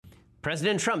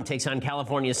President Trump takes on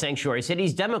California's sanctuary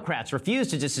cities. Democrats refuse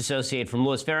to disassociate from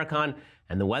Louis Farrakhan,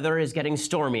 and the weather is getting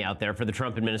stormy out there for the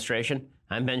Trump administration.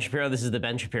 I'm Ben Shapiro. This is The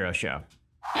Ben Shapiro Show.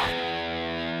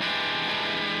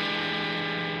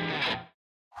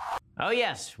 Oh,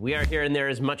 yes, we are here, and there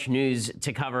is much news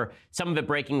to cover. Some of it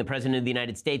breaking. The president of the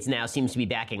United States now seems to be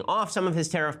backing off some of his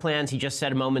tariff plans. He just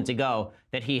said a moment ago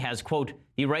that he has, quote,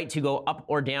 the right to go up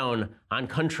or down on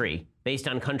country, based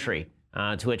on country.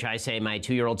 To which I say my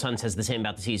 2-year-old son says the same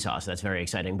about the seesaw, so that's very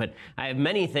exciting. But I have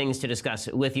many things to discuss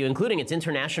with you, including it's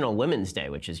International Women's Day,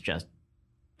 which is just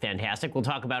fantastic. We'll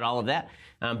talk about all of that.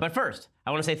 But first,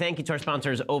 I want to say thank you to our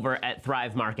sponsors over at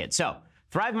Thrive Market. So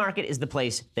Thrive Market is the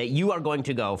place that you are going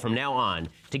to go from now on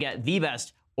to get the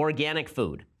best organic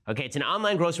food. Okay, it's an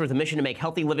online grocer with a mission to make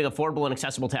healthy living affordable and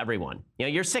accessible to everyone. You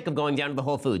know, you're sick of going down to the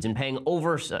Whole Foods and paying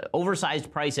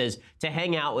oversized prices to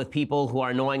hang out with people who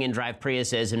are annoying and drive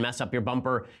Priuses and mess up your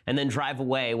bumper and then drive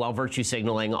away while virtue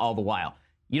signaling all the while.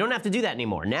 You don't have to do that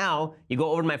anymore. Now, you go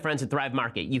over to my friends at Thrive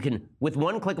Market. You can, with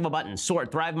one click of a button,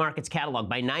 sort Thrive Market's catalog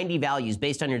by 90 values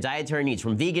based on your dietary needs,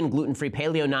 from vegan, gluten-free,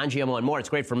 paleo, non-GMO, and more. It's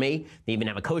great for me. They even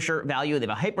have a kosher value. They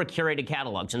have a hyper-curated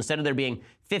catalog. So instead of there being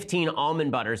 15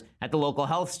 almond butters at the local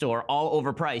health store, all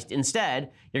overpriced,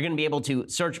 instead, you're going to be able to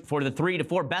search for the 3 to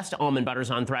 4 best almond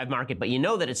butters on Thrive Market, but you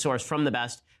know that it's sourced from the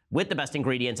best, with the best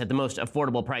ingredients at the most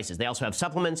affordable prices. They also have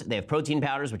supplements. They have protein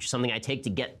powders, which is something I take to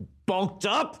get bulked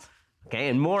up. Okay,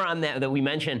 and more on that we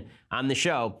mentioned on the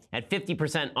show at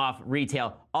 50% off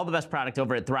retail. All the best product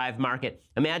over at Thrive Market.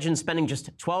 Imagine spending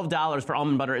just $12 for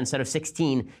almond butter instead of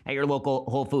 $16 at your local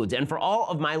Whole Foods. And for all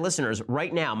of my listeners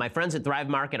right now, my friends at Thrive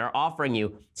Market are offering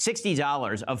you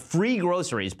 $60 of free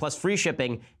groceries plus free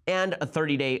shipping and a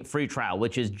 30-day free trial,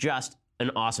 which is just an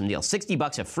awesome deal.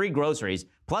 $60 of free groceries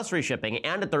plus free shipping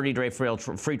and a 30-day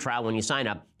free trial when you sign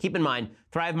up. Keep in mind,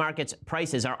 Thrive Market's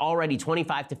prices are already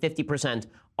 25 to 50%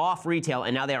 off retail,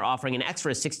 and now they are offering an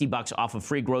extra $60 off of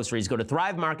free groceries. Go to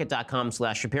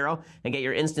thrivemarket.com/Shapiro and get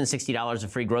your instant $60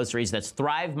 of free groceries. That's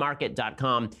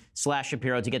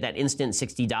thrivemarket.com/Shapiro to get that instant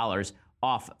 $60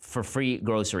 off for free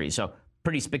groceries. So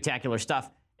pretty spectacular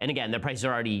stuff. And again, their prices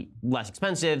are already less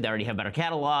expensive. They already have better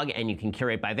catalog, and you can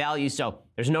curate by value. So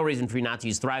there's no reason for you not to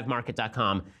use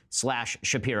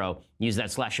thrivemarket.com/Shapiro. Use that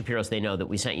 /Shapiro so they know that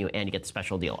we sent you, and you get the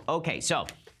special deal. Okay, so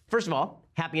first of all,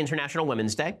 happy International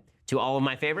Women's Day to all of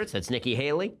my favorites. That's Nikki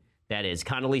Haley. That is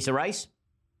Condoleezza Rice.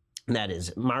 That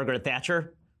is Margaret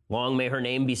Thatcher. Long may her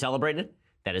name be celebrated.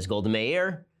 That is Golda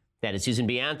Meir. That is Susan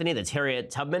B. Anthony. That's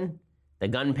Harriet Tubman, the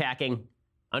gun-packing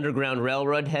Underground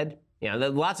Railroad head. Yeah,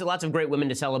 lots of great women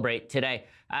to celebrate today.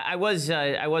 I was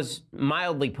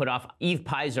mildly put off. Eve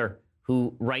Pizer,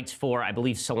 who writes for, I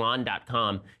believe,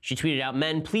 Salon.com, she tweeted out,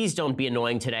 "Men, please don't be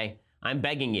annoying today. I'm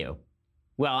begging you."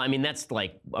 Well, I mean, that's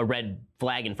like a red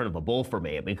flag in front of a bull for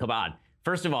me. I mean, come on.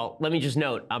 First of all, let me just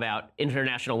note about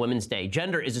International Women's Day.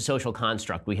 Gender is a social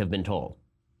construct, we have been told.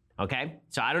 Okay?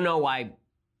 So I don't know why,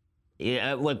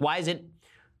 why is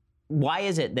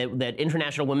it that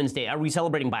International Women's Day, are we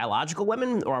celebrating biological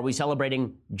women or are we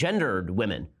celebrating gendered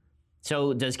women?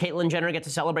 So does Caitlyn Jenner get to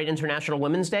celebrate International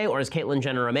Women's Day, or is Caitlyn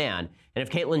Jenner a man? And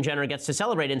if Caitlyn Jenner gets to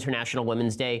celebrate International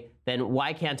Women's Day, then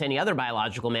why can't any other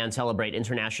biological man celebrate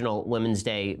International Women's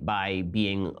Day by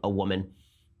being a woman?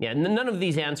 Yeah, none of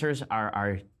these answers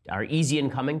are easy in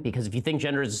coming, because if you think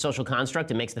gender is a social construct,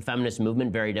 it makes the feminist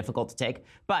movement very difficult to take.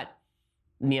 But,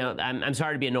 you know, I'm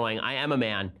sorry to be annoying. I am a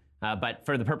man. But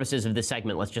for the purposes of this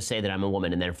segment, let's just say that I'm a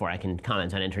woman, and therefore I can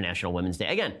comment on International Women's Day.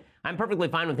 Again, I'm perfectly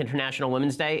fine with International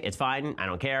Women's Day. It's fine. I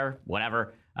don't care.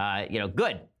 Whatever.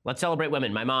 Good. Let's celebrate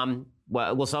women.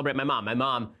 We'll celebrate my mom. My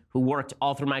mom, who worked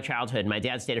all through my childhood. My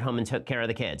dad stayed at home and took care of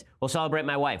the kids. We'll celebrate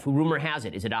my wife, who, rumor has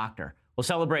it, is a doctor. We'll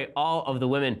celebrate all of the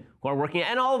women who are working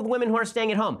and all of the women who are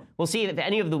staying at home. We'll see if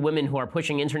any of the women who are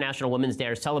pushing International Women's Day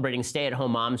are celebrating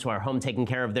stay-at-home moms who are home taking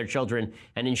care of their children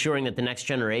and ensuring that the next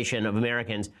generation of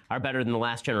Americans are better than the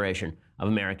last generation of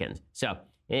Americans. So,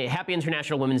 happy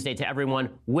International Women's Day to everyone.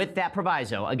 With that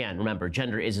proviso, again, remember,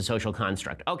 gender is a social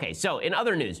construct. Okay, so in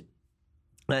other news,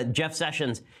 Jeff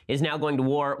Sessions is now going to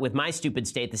war with my stupid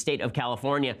state, the state of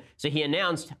California. So he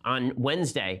announced on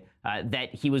Wednesday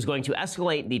that he was going to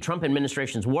escalate the Trump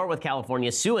administration's war with California,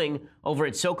 suing over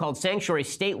its so-called sanctuary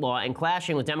state law and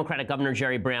clashing with Democratic Governor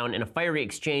Jerry Brown in a fiery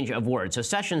exchange of words. So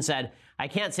Sessions said, "I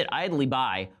can't sit idly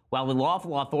by while the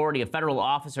lawful authority of federal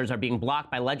officers are being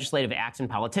blocked by legislative acts and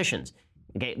politicians."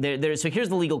 Okay, so here's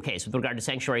the legal case with regard to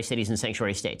sanctuary cities and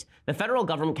sanctuary states. The federal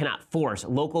government cannot force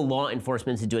local law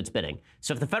enforcement to do its bidding.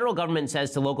 So if the federal government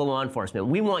says to local law enforcement,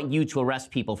 "We want you to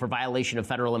arrest people for violation of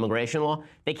federal immigration law,"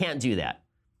 they can't do that.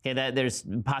 Okay, there's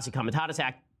Posse Comitatus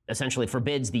Act essentially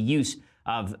forbids the use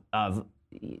of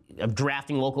of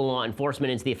drafting local law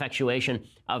enforcement into the effectuation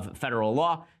of federal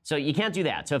law. So you can't do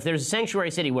that. So if there's a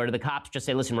sanctuary city where the cops just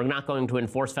say, listen, we're not going to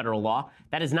enforce federal law,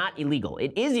 that is not illegal.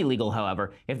 It is illegal,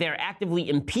 however, if they're actively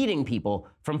impeding people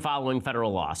from following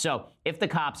federal law. So if the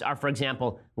cops are, for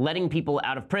example, letting people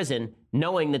out of prison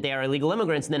knowing that they are illegal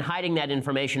immigrants and then hiding that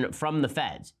information from the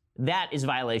feds, that is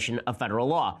violation of federal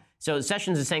law. So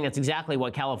Sessions is saying that's exactly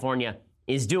what California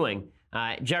is doing.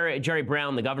 Jerry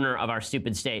Brown, the governor of our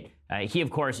stupid state, he, of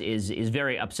course, is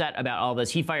very upset about all this.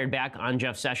 He fired back on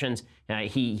Jeff Sessions.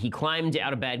 He climbed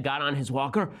out of bed, got on his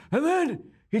walker, and then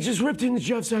he just ripped into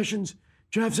Jeff Sessions.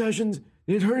 Jeff Sessions,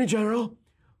 the Attorney General,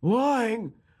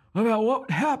 lying about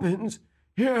what happens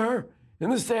here in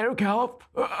the state of California.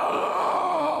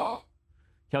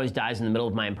 He always dies in the middle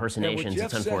of my impersonations.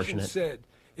 It's unfortunate. Sessions said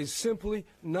is simply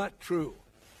not true.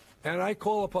 And I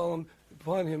call upon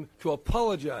him to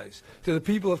apologize to the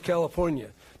people of California,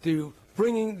 to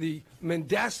bringing the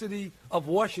mendacity of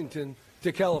Washington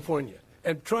to California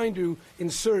and trying to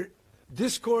insert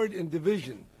discord and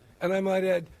division, and I might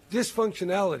add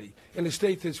dysfunctionality in a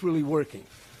state that's really working.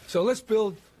 So let's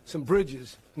build some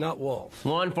bridges, not walls.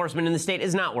 Law enforcement in the state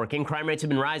is not working. Crime rates have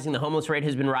been rising. The homeless rate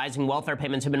has been rising. Welfare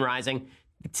payments have been rising.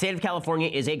 The state of California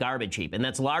is a garbage heap, and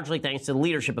that's largely thanks to the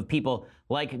leadership of people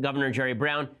like Governor Jerry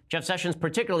Brown. Jeff Sessions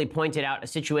particularly pointed out a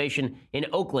situation in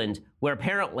Oakland where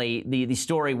apparently the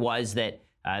story was that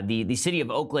the city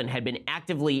of Oakland had been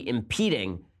actively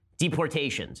impeding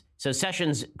deportations. So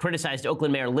Sessions criticized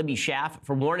Oakland Mayor Libby Schaaf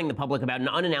for warning the public about an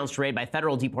unannounced raid by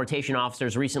federal deportation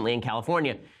officers recently in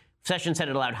California. Sessions said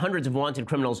it allowed hundreds of wanted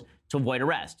criminals to avoid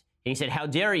arrest. And he said, how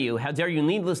dare you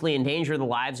needlessly endanger the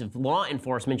lives of law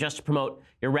enforcement just to promote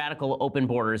your radical open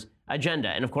borders agenda?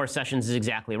 And of course, Sessions is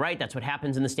exactly right. That's what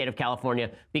happens in the state of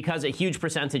California. Because a huge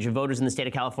percentage of voters in the state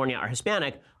of California are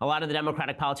Hispanic, a lot of the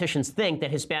Democratic politicians think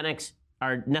that Hispanics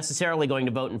are necessarily going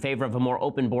to vote in favor of a more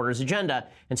open borders agenda.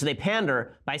 And so they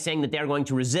pander by saying that they're going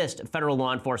to resist federal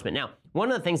law enforcement. Now,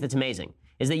 one of the things that's amazing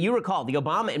is that you recall the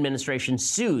Obama administration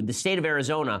sued the state of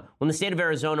Arizona when the state of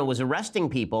Arizona was arresting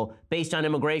people based on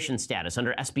immigration status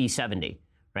under SB 70.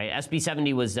 Right? SB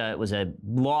 70 was a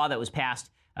law that was passed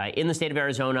in the state of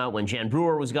Arizona when Jan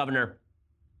Brewer was governor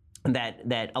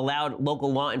that allowed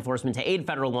local law enforcement to aid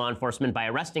federal law enforcement by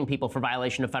arresting people for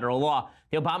violation of federal law.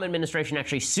 The Obama administration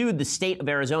actually sued the state of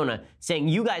Arizona, saying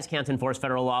you guys can't enforce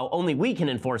federal law, only we can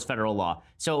enforce federal law.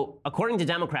 So according to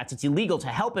Democrats, it's illegal to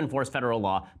help enforce federal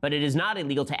law, but it is not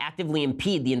illegal to actively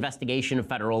impede the investigation of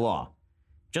federal law.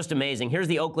 Just amazing. Here's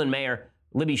the Oakland mayor,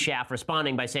 Libby Schaaf,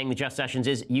 responding by saying that Jeff Sessions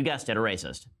is, you guessed it, a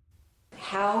racist.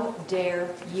 How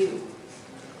dare you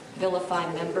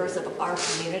vilify members of our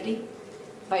community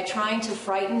by trying to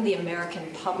frighten the American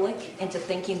public into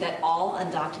thinking that all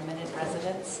undocumented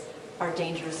residents are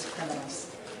dangerous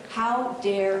criminals? How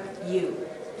dare you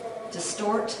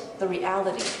distort the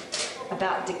reality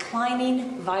about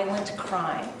declining violent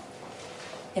crime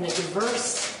in a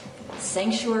diverse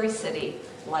sanctuary city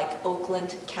like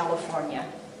Oakland, California,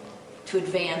 to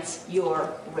advance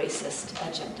your racist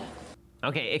agenda?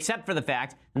 Okay, except for the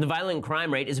fact that the violent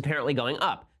crime rate is apparently going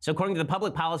up. So according to the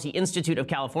Public Policy Institute of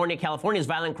California, California's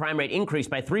violent crime rate increased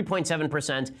by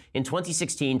 3.7% in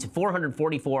 2016 to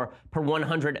 444 per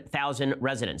 100,000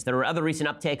 residents. There were other recent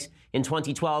upticks in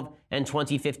 2012 and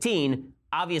 2015.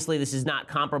 Obviously, this is not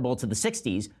comparable to the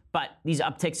 60s, but these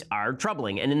upticks are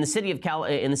troubling. And in the city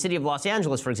of Los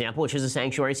Angeles, for example, which is a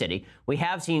sanctuary city, we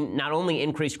have seen not only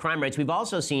increased crime rates, we've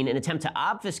also seen an attempt to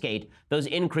obfuscate those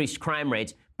increased crime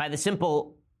rates by the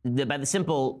simple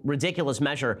ridiculous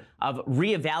measure of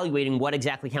reevaluating what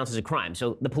exactly counts as a crime.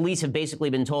 So the police have basically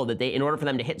been told that in order for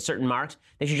them to hit certain marks,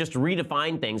 they should just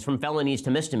redefine things from felonies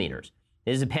to misdemeanors.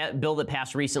 There's a bill that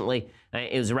passed recently.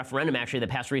 It was a referendum, actually, that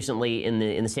passed recently in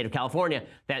the state of California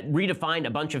that redefined a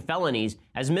bunch of felonies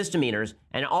as misdemeanors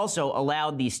and also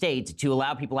allowed the state to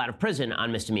allow people out of prison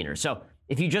on misdemeanors. So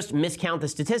if you just miscount the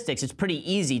statistics, it's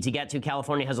pretty easy to get to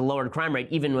California has a lowered crime rate,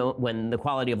 even when the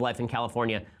quality of life in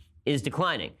California is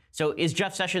declining. So is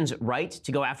Jeff Sessions right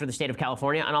to go after the state of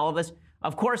California on all of this?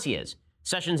 Of course he is.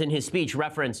 Sessions in his speech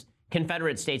referenced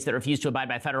Confederate states that refuse to abide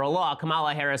by federal law.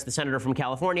 Kamala Harris, the senator from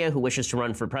California who wishes to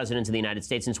run for president of the United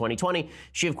States in 2020,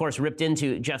 she, of course, ripped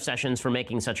into Jeff Sessions for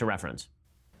making such a reference.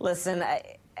 Listen,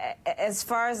 as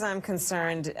far as I'm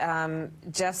concerned,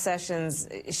 Jeff Sessions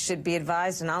should be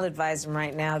advised, and I'll advise him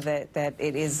right now, that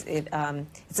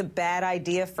it's a bad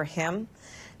idea for him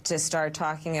to start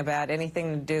talking about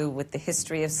anything to do with the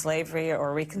history of slavery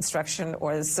or Reconstruction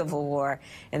or the Civil War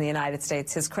in the United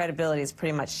States. His credibility is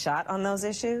pretty much shot on those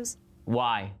issues.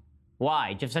 Why?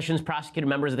 Why? Jeff Sessions prosecuted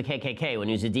members of the KKK when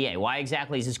he was a DA. Why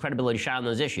exactly is his credibility shot on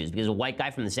those issues? Because a white guy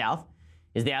from the South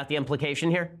Is that the implication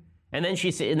here? And then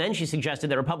she suggested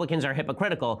that Republicans are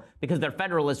hypocritical because they're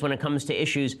federalists when it comes to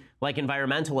issues like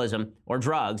environmentalism or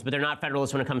drugs, but they're not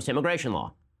federalists when it comes to immigration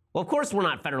law. Well, of course we're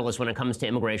not federalists when it comes to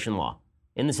immigration law,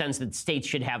 in the sense that states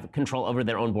should have control over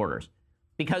their own borders,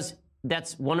 because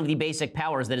that's one of the basic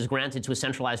powers that is granted to a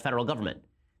centralized federal government.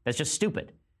 That's just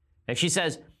stupid. And she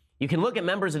says, you can look at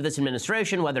members of this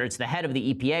administration, whether it's the head of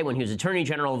the EPA when he was Attorney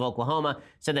General of Oklahoma,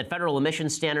 said that federal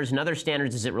emissions standards and other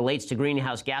standards as it relates to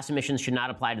greenhouse gas emissions should not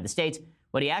apply to the states.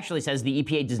 What he actually says, the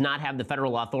EPA does not have the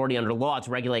federal authority under law to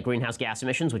regulate greenhouse gas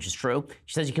emissions, which is true.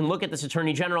 She says you can look at this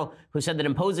Attorney General who said that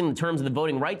imposing the terms of the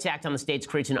Voting Rights Act on the states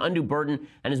creates an undue burden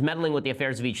and is meddling with the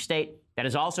affairs of each state. That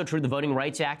is also true. The Voting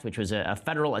Rights Act, which was a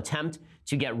federal attempt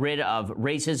to get rid of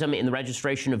racism in the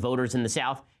registration of voters in the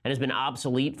South and has been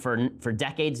obsolete for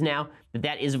decades now,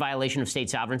 that is a violation of state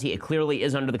sovereignty. It clearly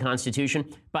is under the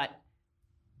Constitution. But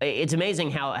it's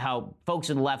amazing how folks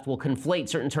on the left will conflate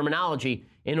certain terminology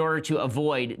in order to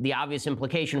avoid the obvious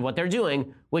implication of what they're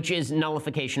doing, which is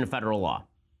nullification of federal law.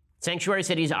 Sanctuary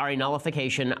cities are a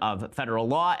nullification of federal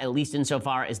law, at least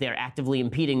insofar as they are actively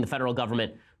impeding the federal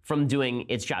government from doing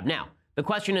its job. Now, the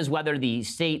question is whether the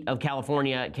state of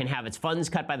California can have its funds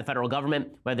cut by the federal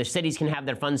government, whether cities can have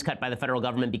their funds cut by the federal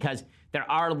government, because there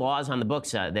are laws on the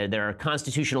books. There are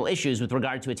constitutional issues with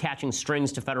regard to attaching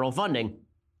strings to federal funding.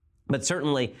 But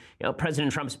certainly,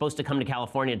 President Trump is supposed to come to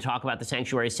California to talk about the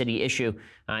sanctuary city issue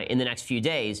in the next few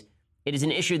days. It is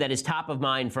an issue that is top of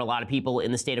mind for a lot of people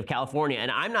in the state of California. And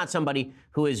I'm not somebody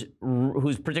who's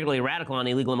particularly radical on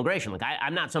illegal immigration. Like,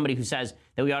 I'm not somebody who says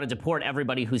that we ought to deport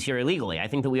everybody who's here illegally. I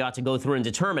think that we ought to go through and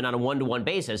determine on a one-to-one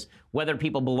basis whether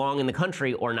people belong in the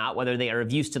country or not, whether they are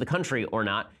of use to the country or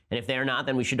not. And if they are not,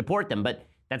 then we should deport them. But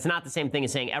that's not the same thing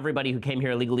as saying everybody who came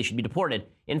here illegally should be deported.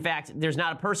 In fact, there's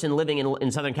not a person living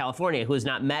in Southern California who has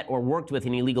not met or worked with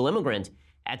an illegal immigrant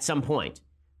at some point.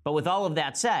 But with all of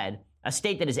that said, a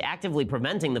state that is actively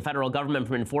preventing the federal government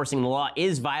from enforcing the law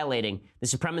is violating the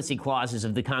supremacy clauses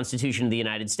of the Constitution of the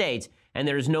United States, and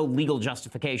there is no legal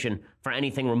justification for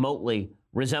anything remotely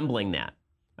resembling that.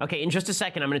 Okay, in just a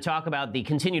second, I'm going to talk about the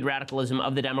continued radicalism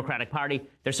of the Democratic Party.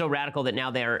 They're so radical that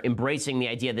now they're embracing the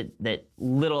idea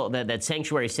that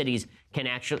sanctuary cities can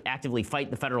actually actively fight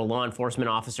the federal law enforcement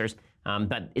officers.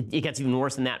 But it gets even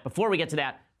worse than that. Before we get to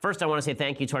that, first I want to say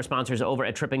thank you to our sponsors over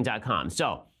at Tripping.com.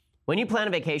 So, when you plan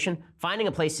a vacation, finding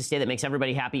a place to stay that makes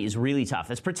everybody happy is really tough.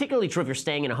 That's particularly true if you're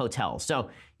staying in a hotel.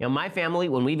 So, my family,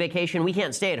 when we vacation, we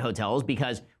can't stay at hotels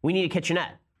because we need a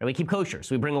kitchenette. Right? We keep kosher,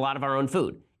 so we bring a lot of our own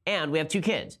food. And we have 2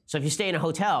 kids. So if you stay in a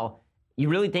hotel, you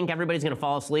really think everybody's going to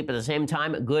fall asleep at the same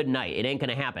time? Good night. It ain't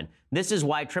going to happen. This is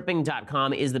why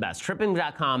Tripping.com is the best.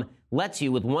 Tripping.com lets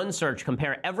you, with one search,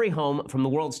 compare every home from the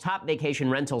world's top vacation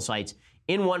rental sites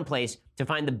in one place to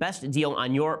find the best deal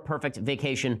on your perfect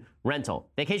vacation rental.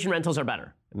 Vacation rentals are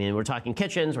better. I mean, we're talking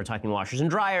kitchens, we're talking washers and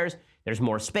dryers, there's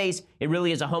more space. It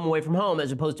really is a home away from home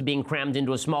as opposed to being crammed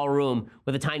into a small room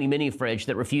with a tiny mini fridge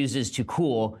that refuses to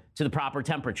cool to the proper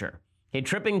temperature. Okay,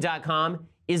 Tripping.com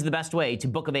is the best way to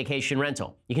book a vacation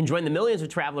rental. You can join the millions of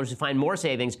travelers who find more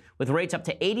savings with rates up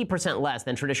to 80% less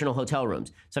than traditional hotel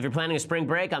rooms. So if you're planning a spring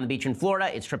break on the beach in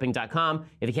Florida, it's Tripping.com.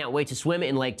 If you can't wait to swim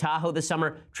in Lake Tahoe this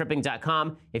summer,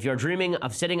 Tripping.com. If you're dreaming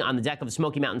of sitting on the deck of a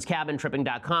Smoky Mountains cabin,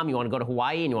 Tripping.com. You want to go to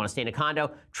Hawaii and you want to stay in a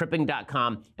condo,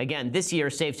 Tripping.com. Again, this year,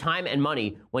 save time and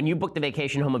money when you book the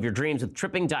vacation home of your dreams with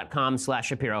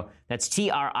Tripping.com/Shapiro. That's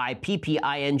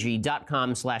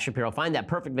TRIPPING.com/Shapiro. Find that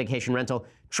perfect vacation rental,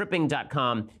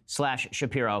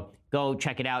 Tripping.com/Shapiro. Go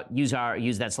check it out. Use that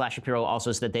 /Shapiro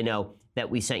also so that they know that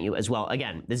we sent you as well.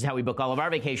 Again, this is how we book all of our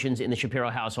vacations in the Shapiro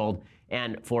household,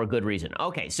 and for good reason.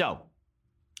 Okay, so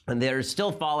there's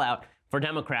still fallout for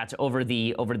Democrats over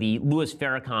the Louis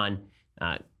Farrakhan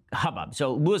hubbub.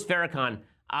 So Louis Farrakhan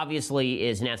obviously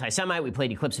is an anti-Semite. We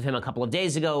played clips of him a couple of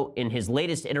days ago in his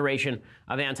latest iteration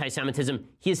of anti-Semitism.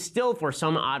 He is still, for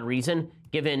some odd reason,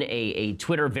 given a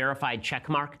Twitter verified check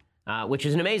mark. Which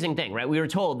is an amazing thing, right? We were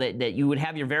told that you would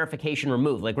have your verification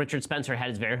removed, like Richard Spencer had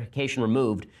his verification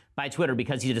removed by Twitter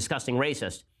because he's a disgusting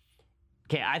racist.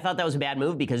 Okay, I thought that was a bad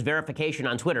move because verification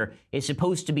on Twitter is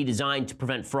supposed to be designed to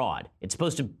prevent fraud. It's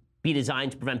supposed to be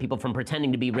designed to prevent people from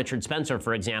pretending to be Richard Spencer,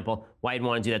 for example. Why you'd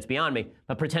want to do that's beyond me.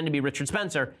 But pretend to be Richard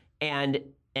Spencer, and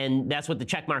that's what the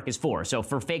check mark is for. So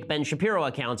for fake Ben Shapiro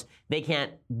accounts, they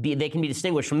can be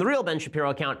distinguished from the real Ben Shapiro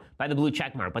account by the blue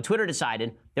check mark. But Twitter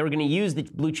decided they were going to use the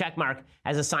blue check mark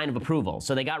as a sign of approval.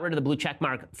 So they got rid of the blue check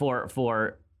mark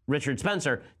for Richard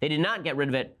Spencer. They did not get rid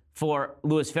of it for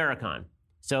Louis Farrakhan.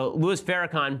 So Louis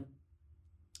Farrakhan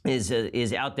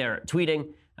is out there tweeting,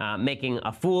 making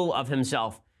a fool of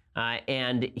himself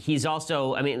And he's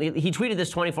also, I mean, he tweeted this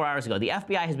 24 hours ago. The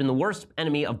FBI has been the worst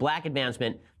enemy of black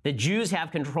advancement. The Jews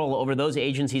have control over those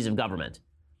agencies of government.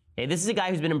 Okay, this is a guy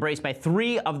who's been embraced by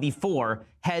 3 of the 4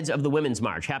 heads of the Women's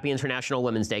March. Happy International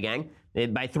Women's Day, gang.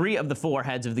 By 3 of the 4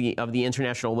 heads of the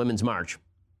International Women's March.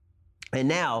 And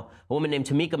now, a woman named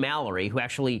Tamika Mallory, who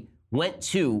actually went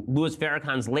to Louis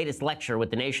Farrakhan's latest lecture with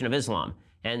the Nation of Islam.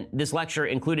 And this lecture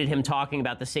included him talking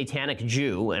about the satanic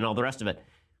Jew and all the rest of it.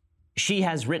 She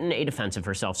has written a defense of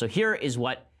herself. So here is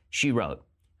what she wrote.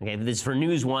 Okay, this is for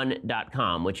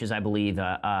news1.com, which is, I believe,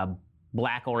 a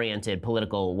black-oriented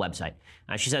political website.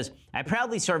 She says, I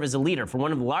proudly serve as a leader for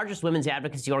one of the largest women's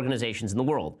advocacy organizations in the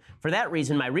world. For that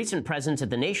reason, my recent presence at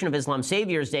the Nation of Islam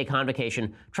Savior's Day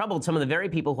convocation troubled some of the very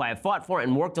people who I have fought for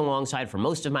and worked alongside for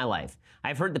most of my life.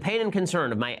 I've heard the pain and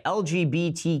concern of my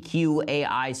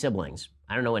LGBTQAI siblings.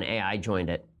 I don't know when AI joined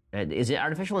it. Is it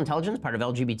artificial intelligence, part of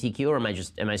LGBTQ, or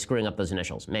am I screwing up those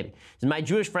initials? Maybe. It's my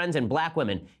Jewish friends and black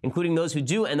women, including those who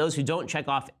do and those who don't check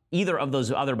off either of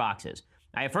those other boxes.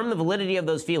 I affirm the validity of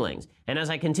those feelings, and as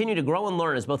I continue to grow and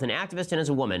learn as both an activist and as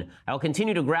a woman, I will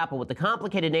continue to grapple with the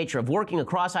complicated nature of working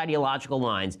across ideological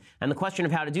lines and the question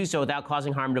of how to do so without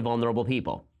causing harm to vulnerable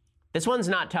people. This one's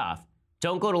not tough.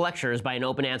 Don't go to lectures by an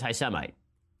open anti-Semite.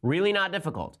 Really not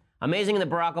difficult. Amazing that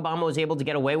Barack Obama was able to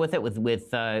get away with it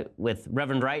with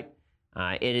Reverend Wright.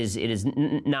 It is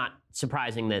not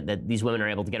surprising that these women are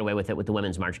able to get away with it with the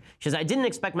Women's March. She says, I didn't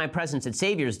expect my presence at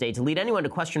Savior's Day to lead anyone to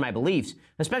question my beliefs,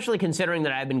 especially considering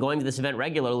that I've been going to this event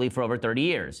regularly for over 30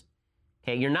 years.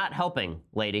 Okay, you're not helping,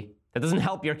 lady. That doesn't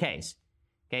help your case.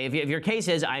 Okay, if your case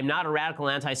is, I'm not a radical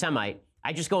anti-Semite,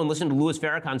 I just go and listen to Louis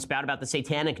Farrakhan spout about the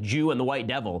satanic Jew and the white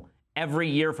devil every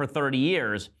year for 30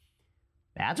 years,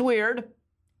 that's weird.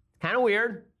 Kind of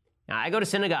weird. Now, I go to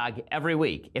synagogue every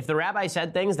week. If the rabbi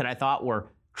said things that I thought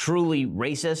were truly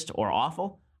racist or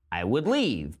awful, I would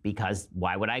leave, because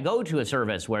why would I go to a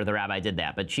service where the rabbi did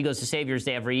that? But she goes to Savior's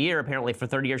Day every year, apparently for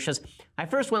 30 years. She says, I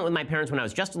first went with my parents when I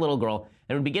was just a little girl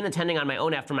and would begin attending on my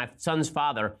own after my son's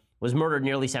father was murdered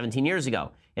nearly 17 years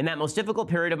ago. In that most difficult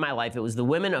period of my life, it was the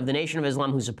women of the Nation of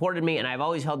Islam who supported me, and I've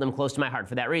always held them close to my heart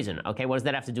for that reason. Okay, what does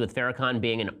that have to do with Farrakhan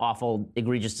being an awful,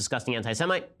 egregious, disgusting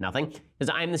anti-Semite? Nothing. Because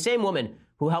I am the same woman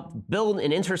who helped build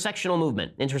an intersectional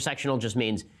movement. Intersectional just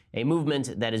means a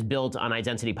movement that is built on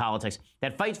identity politics,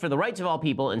 that fights for the rights of all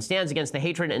people and stands against the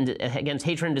hatred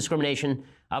and discrimination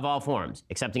of all forms,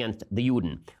 except against the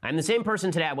Juden. I'm the same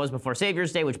person today I was before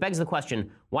Savior's Day, which begs the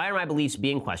question, why are my beliefs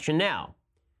being questioned now?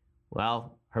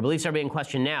 Well, her beliefs are being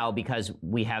questioned now because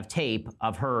we have tape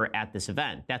of her at this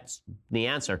event. That's the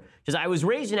answer. She says, I was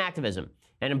raised in activism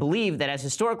and believe that as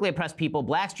historically oppressed people,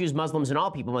 blacks, Jews, Muslims, and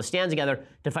all people must stand together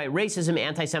to fight racism,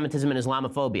 anti-Semitism, and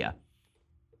Islamophobia.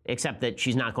 Except that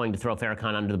she's not going to throw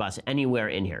Farrakhan under the bus anywhere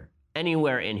in here.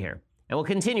 Anywhere in here. And we'll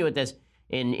continue with this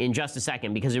in just a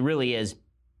second, because it really is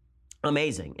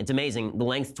amazing. It's amazing the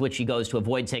length to which she goes to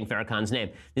avoid saying Farrakhan's name.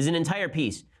 There's an entire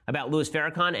piece about Louis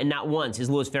Farrakhan, and not once is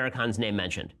Louis Farrakhan's name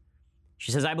mentioned.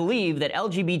 She says, I believe that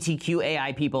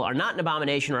LGBTQAI people are not an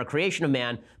abomination or a creation of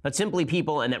man, but simply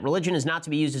people, and that religion is not to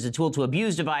be used as a tool to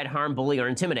abuse, divide, harm, bully, or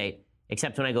intimidate,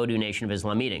 except when I go to Nation of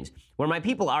Islam meetings. Where my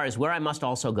people are is where I must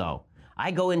also go. I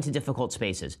go into difficult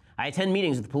spaces. I attend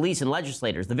meetings with police and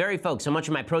legislators, the very folks so much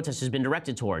of my protest has been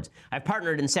directed towards. I've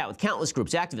partnered and sat with countless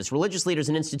groups, activists, religious leaders,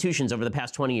 and institutions over the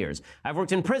past 20 years. I've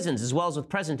worked in prisons as well as with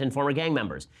present and former gang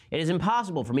members. It is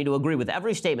impossible for me to agree with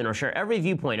every statement or share every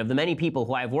viewpoint of the many people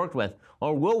who I have worked with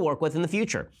or will work with in the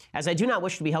future. As I do not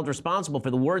wish to be held responsible for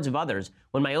the words of others,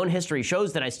 when my own history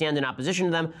shows that I stand in opposition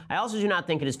to them, I also do not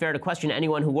think it is fair to question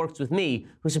anyone who works with me,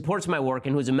 who supports my work,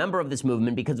 and who is a member of this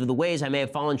movement because of the ways I may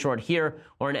have fallen short here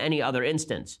or in any other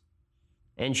instance.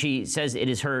 And she says it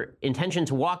is her intention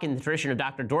to walk in the tradition of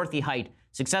Dr. Dorothy Height,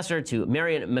 successor to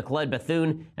Marion McLeod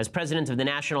Bethune, as president of the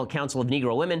National Council of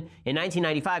Negro Women. In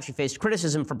 1995, she faced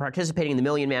criticism for participating in the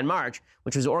Million Man March,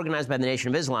 which was organized by the Nation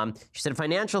of Islam. She said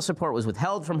financial support was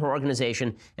withheld from her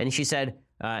organization, and she said,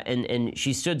 and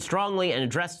she stood strongly and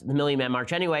addressed the Million Man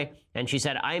March anyway, and she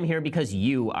said, I am here because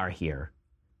you are here.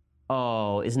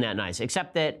 Oh, isn't that nice?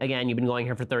 Except that, again, you've been going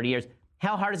here for 30 years.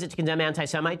 How hard is it to condemn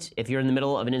anti-Semites if you're in the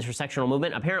middle of an intersectional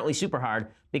movement? Apparently super hard,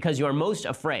 because you are most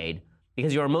afraid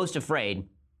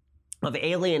of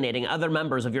alienating other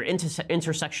members of your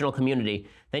intersectional community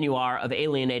than you are of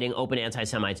alienating open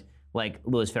anti-Semites like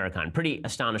Louis Farrakhan. Pretty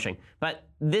astonishing. But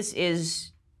this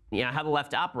is how the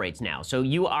left operates now. So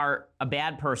you are a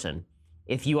bad person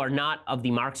if you are not of the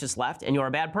Marxist left, and you're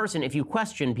a bad person if you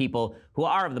question people who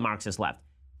are of the Marxist left.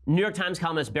 New York Times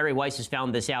columnist Bari Weiss has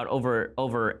found this out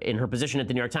over in her position at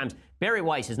the New York Times. Bari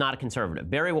Weiss is not a conservative.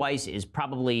 Bari Weiss is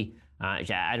probably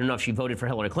I don't know if she voted for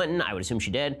Hillary Clinton. I would assume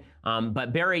she did.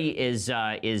 But Barry is,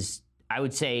 I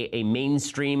would say, a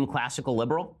mainstream classical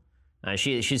liberal.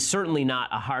 She's certainly not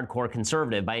a hardcore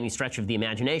conservative by any stretch of the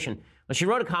imagination. But she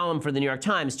wrote a column for the New York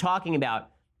Times talking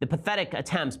about the pathetic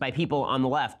attempts by people on the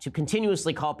left to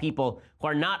continuously call people who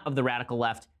are not of the radical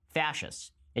left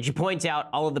fascists. And she points out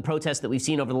all of the protests that we've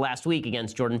seen over the last week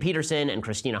against Jordan Peterson and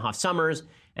Christina Hoff Sommers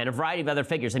and a variety of other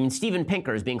figures. I mean, Steven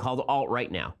Pinker is being called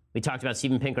alt-right now. We talked about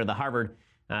Steven Pinker, the Harvard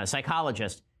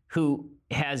psychologist, who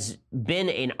has been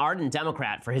an ardent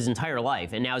Democrat for his entire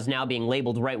life and now is being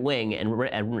labeled right-wing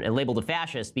and labeled a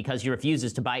fascist because he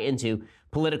refuses to buy into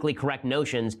politically correct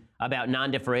notions about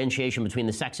non-differentiation between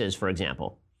the sexes, for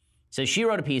example. So she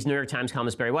wrote a piece, New York Times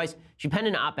columnist Barry Weiss. She penned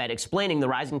an op-ed explaining the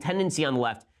rising tendency on the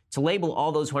left to label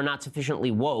all those who are not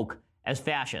sufficiently woke as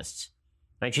fascists.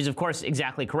 Right? She's, of course,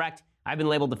 exactly correct. I've been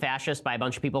labeled a fascist by a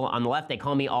bunch of people on the left. They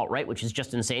call me alt-right, which is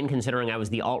just insane considering I was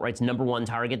the alt-right's #1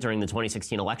 target during the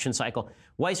 2016 election cycle.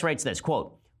 Weiss writes this,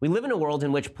 quote, "We live in a world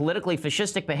in which politically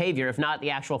fascistic behavior, if not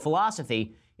the actual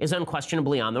philosophy, is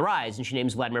unquestionably on the rise." And she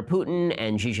names Vladimir Putin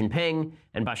and Xi Jinping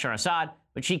and Bashar Assad.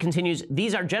 But she continues,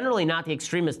 "These are generally not the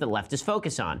extremists that leftists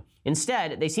focus on.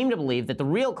 Instead, they seem to believe that the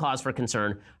real cause for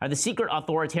concern are the secret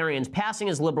authoritarians passing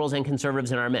as liberals and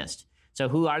conservatives in our midst." So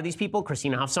who are these people?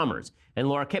 Christina Hoff Sommers and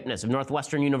Laura Kipnis of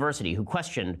Northwestern University, who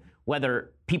questioned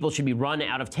whether people should be run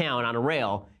out of town on a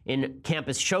rail in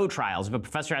campus show trials. If a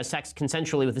professor has sex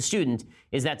consensually with a student,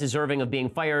 is that deserving of being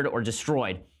fired or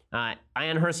destroyed?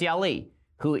 Ayaan Hirsi Ali,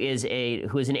 who is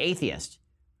an atheist,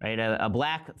 right? A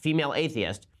black female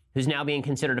atheist who's now being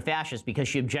considered a fascist because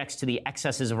she objects to the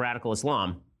excesses of radical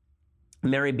Islam.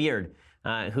 Mary Beard,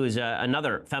 who's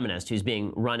another feminist who's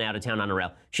being run out of town on a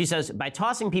rail. She says, by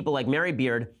tossing people like Mary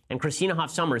Beard and Christina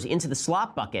Hoff Sommers into the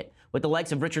slop bucket with the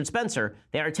likes of Richard Spencer,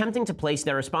 they are attempting to place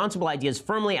their responsible ideas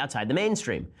firmly outside the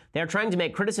mainstream. They are trying to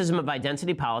make criticism of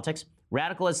identity politics,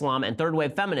 radical Islam, and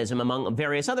third-wave feminism, among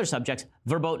various other subjects,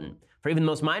 verboten. For even the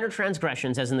most minor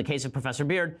transgressions, as in the case of Professor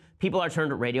Beard, people are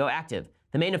turned radioactive.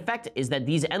 The main effect is that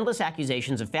these endless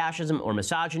accusations of fascism or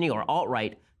misogyny or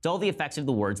alt-right dull the effects of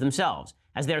the words themselves.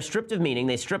 As they are stripped of meaning,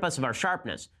 they strip us of our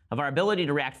sharpness, of our ability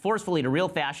to react forcefully to real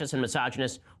fascists and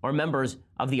misogynists or members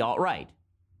of the alt-right.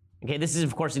 Okay, this is,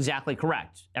 of course, exactly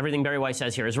correct. Everything Barry Weiss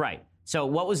says here is right. So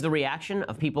what was the reaction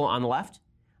of people on the left?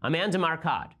 Amanda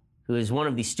Marcotte, who is one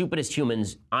of the stupidest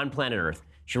humans on planet Earth,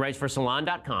 she writes for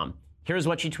Salon.com. Here's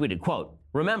what she tweeted, quote,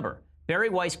 "Remember, Barry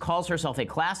Weiss calls herself a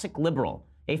classic liberal,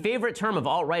 a favorite term of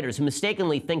alt-righters who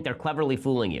mistakenly think they're cleverly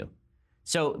fooling you."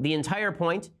 So the entire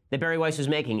point that Barry Weiss was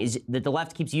making is that the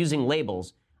left keeps using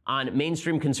labels on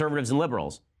mainstream conservatives and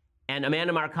liberals. And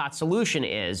Amanda Marcotte's solution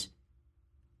is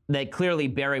that clearly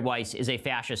Barry Weiss is a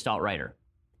fascist alt-righter.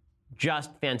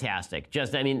 Just fantastic.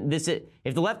 I mean,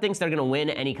 if the left thinks they're going to win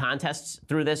any contests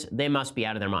through this, they must be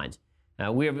out of their minds.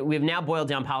 We've now boiled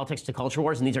down politics to culture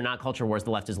wars, and these are not culture wars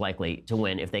the left is likely to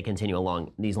win if they continue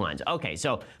along these lines. Okay,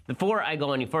 so before I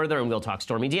go any further, and we'll talk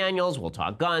Stormy Daniels, we'll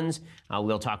talk guns,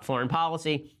 we'll talk foreign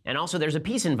policy, and also there's a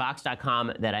piece in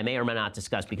Vox.com that I may or may not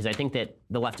discuss because I think that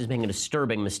the left is making a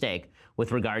disturbing mistake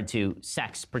with regard to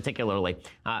sex particularly.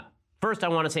 First, I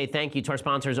want to say thank you to our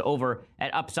sponsors over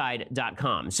at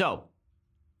Upside.com. So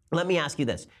let me ask you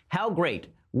this. How great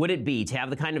would it be to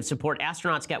have the kind of support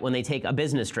astronauts get when they take a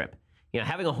business trip? You know,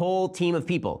 having a whole team of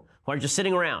people who are just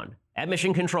sitting around at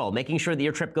mission control, making sure that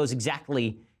your trip goes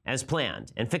exactly as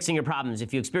planned and fixing your problems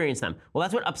if you experience them. Well,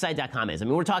 that's what Upside.com is. I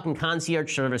mean, we're talking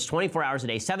concierge service 24 hours a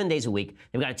day, 7 days a week.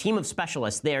 They've got a team of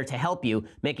specialists there to help you,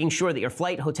 making sure that your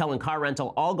flight, hotel, and car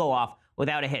rental all go off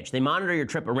without a hitch. They monitor your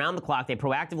trip around the clock. They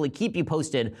proactively keep you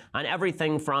posted on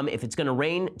everything from if it's going to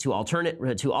rain to alternate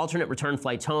return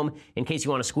flights home in case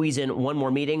you want to squeeze in one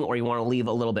more meeting or you want to leave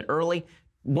a little bit early.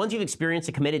 Once you've experienced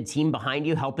a committed team behind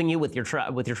you helping you with your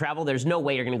travel, there's no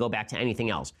way you're going to go back to anything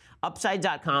else.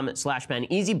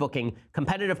 Upside.com/Ben, easy booking,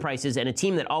 competitive prices, and a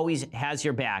team that always has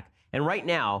your back. And right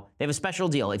now, they have a special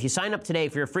deal. If you sign up today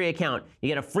for your free account, you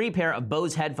get a free pair of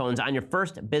Bose headphones on your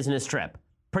first business trip.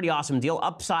 Pretty awesome deal.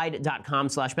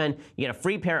 Upside.com/Ben. You get a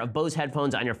free pair of Bose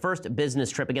headphones on your first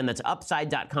business trip. Again, that's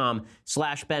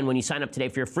upside.com/Ben when you sign up today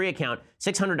for your free account.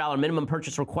 $600 minimum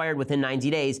purchase required within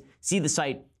 90 days. See the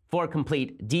site for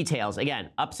complete details. Again,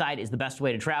 Upside is the best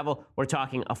way to travel. We're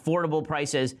talking affordable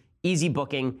prices, easy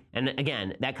booking, and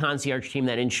again, that concierge team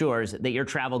that ensures that your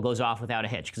travel goes off without a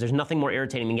hitch, because there's nothing more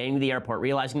irritating than getting to the airport,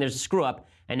 realizing there's a screw up,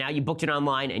 and now you booked it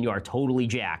online and you are totally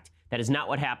jacked. That is not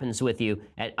what happens with you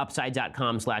at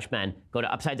upside.com/Ben. Go to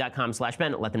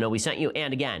upside.com/Ben, let them know we sent you,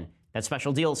 and again, That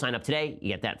special deal, sign up today. You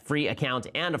get that free account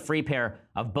and a free pair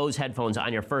of Bose headphones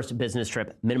on your first business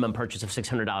trip. Minimum purchase of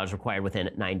 $600 required within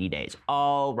 90 days.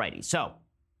 All righty. So,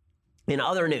 in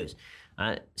other news,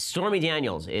 Stormy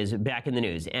Daniels is back in the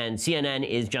news, and CNN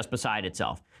is just beside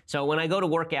itself. So when I go to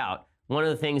work out, one of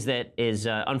the things that is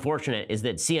unfortunate is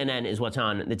that CNN is what's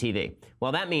on the TV.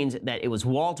 Well, that means that it was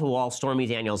wall-to-wall Stormy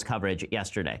Daniels coverage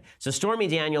yesterday. So Stormy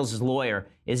Daniels' lawyer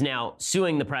is now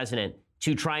suing the president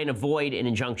to try and avoid an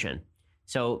injunction.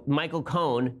 So Michael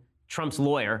Cohen, Trump's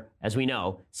lawyer, as we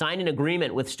know, signed an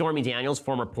agreement with Stormy Daniels,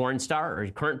 former porn star, or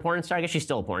current porn star, I guess she's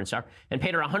still a porn star, and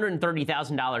paid her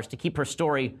 $130,000 to keep her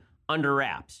story under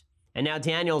wraps. And now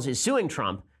Daniels is suing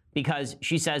Trump because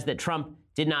she says that Trump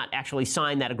did not actually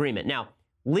sign that agreement. Now,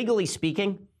 legally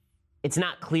speaking, it's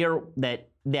not clear that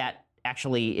that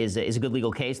actually is a good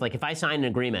legal case. Like if I sign an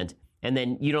agreement and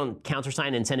then you don't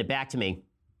countersign and send it back to me,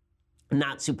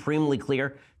 not supremely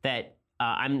clear that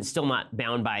I'm still not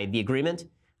bound by the agreement.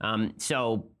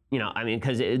 So, you know, I mean,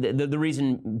 because the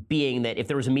reason being that if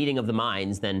there was a meeting of the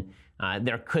minds, then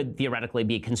there could theoretically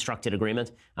be a constructed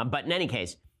agreement. But in any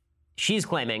case, she's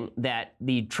claiming that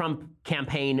the Trump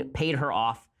campaign paid her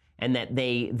off and that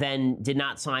they then did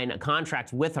not sign a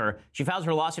contract with her. She files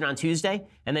her lawsuit on Tuesday,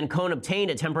 and then Cohen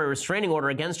obtained a temporary restraining order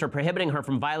against her, prohibiting her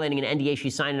from violating an NDA she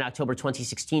signed in October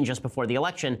 2016, just before the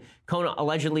election. Cohen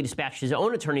allegedly dispatched his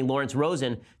own attorney, Lawrence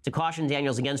Rosen, to caution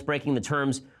Daniels against breaking the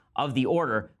terms of the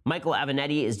order. Michael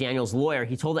Avenatti is Daniels' lawyer.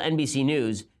 He told NBC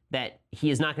News that he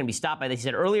is not going to be stopped by this. He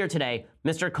said, earlier today,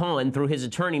 Mr. Cohen, through his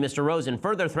attorney, Mr. Rosen,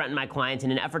 further threatened my client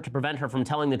in an effort to prevent her from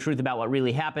telling the truth about what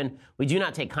really happened. We do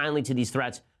not take kindly to these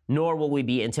threats, nor will we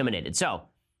be intimidated. So,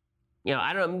 you know,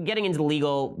 I don't know, getting into the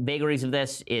legal vagaries of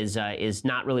this is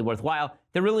not really worthwhile.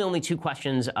 There are really only two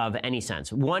questions of any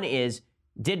sense. One is,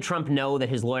 did Trump know that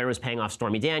his lawyer was paying off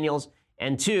Stormy Daniels?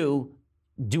 And two,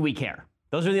 do we care?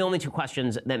 Those are the only two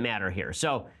questions that matter here.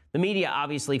 So the media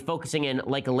obviously focusing in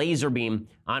like a laser beam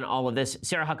on all of this.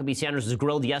 Sarah Huckabee Sanders was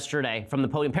grilled yesterday from the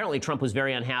podium. Apparently Trump was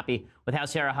very unhappy with how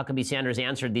Sarah Huckabee Sanders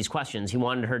answered these questions. He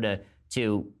wanted her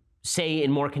to say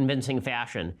in more convincing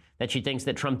fashion that she thinks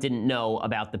that Trump didn't know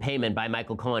about the payment by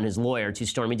Michael Cohen, his lawyer, to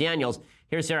Stormy Daniels.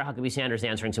 Here's Sarah Huckabee Sanders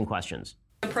answering some questions.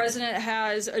 The president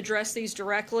has addressed these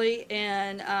directly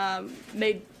and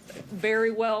made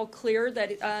very well clear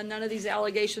that none of these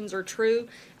allegations are true.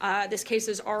 This case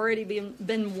has already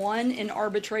been won in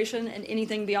arbitration, and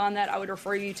anything beyond that, I would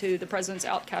refer you to the president's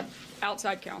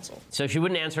outside counsel. So she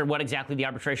wouldn't answer what exactly the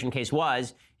arbitration case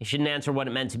was. She didn't answer what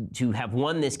it meant to have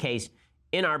won this case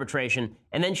in arbitration.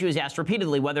 And then she was asked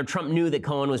repeatedly whether Trump knew that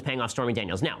Cohen was paying off Stormy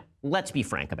Daniels. Now, let's be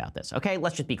frank about this, okay?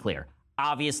 Let's just be clear.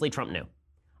 Obviously, Trump knew.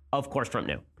 Of course, Trump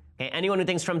knew. Okay? Anyone who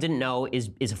thinks Trump didn't know is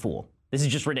a fool. This is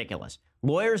just ridiculous.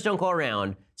 Lawyers don't go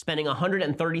around spending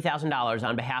 $130,000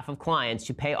 on behalf of clients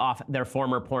to pay off their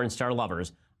former porn star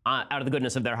lovers out of the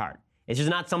goodness of their heart. It's just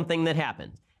not something that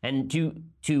happens. And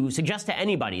to suggest to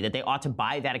anybody that they ought to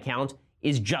buy that account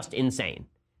is just insane.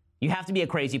 You have to be a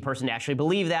crazy person to actually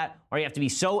believe that, or you have to be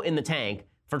so in the tank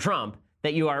for Trump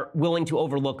that you are willing to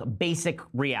overlook basic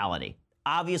reality.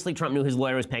 Obviously, Trump knew his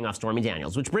lawyer was paying off Stormy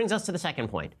Daniels, which brings us to the second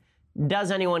point.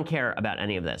 Does anyone care about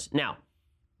any of this? Now,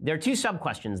 there are two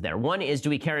sub-questions there. One is,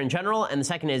 do we care in general? And the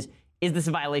second is this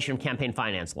a violation of campaign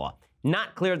finance law?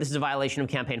 Not clear this is a violation of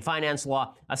campaign finance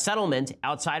law. A settlement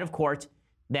outside of court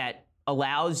that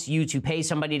allows you to pay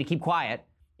somebody to keep quiet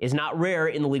is not rare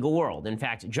in the legal world. In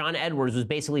fact, John Edwards was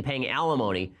basically paying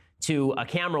alimony to a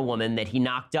camera woman that he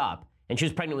knocked up, and she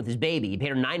was pregnant with his baby. He paid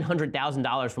her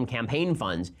 $900,000 from campaign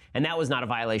funds, and that was not a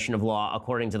violation of law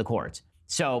according to the courts.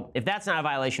 So if that's not a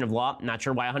violation of law, I'm not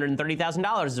sure why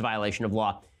 $130,000 is a violation of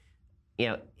law. You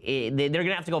know, they're going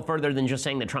to have to go further than just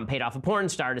saying that Trump paid off a porn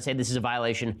star to say this is a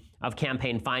violation of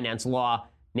campaign finance law,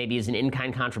 maybe as an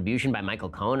in-kind contribution by Michael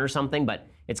Cohen or something, but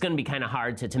it's going to be kind of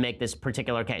hard to make this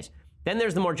particular case. Then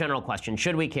there's the more general question,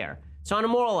 should we care? So on a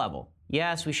moral level,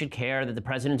 yes, we should care that the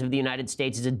president of the United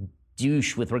States is a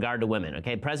douche with regard to women,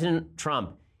 okay? President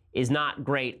Trump is not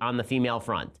great on the female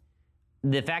front.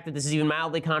 The fact that this is even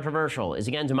mildly controversial is,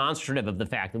 again, demonstrative of the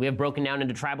fact that we have broken down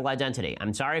into tribal identity.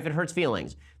 I'm sorry if it hurts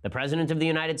feelings. The president of the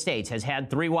United States has had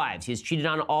 3 wives. He has cheated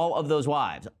on all of those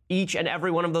wives. Each and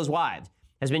every one of those wives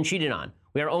has been cheated on.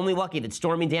 We are only lucky that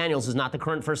Stormy Daniels is not the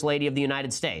current first lady of the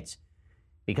United States,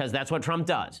 because that's what Trump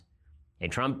does.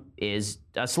 And Trump is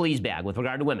a sleazebag with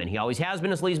regard to women. He always has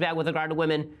been a sleazebag with regard to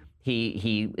women.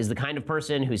 He is the kind of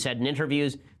person who said in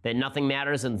interviews that nothing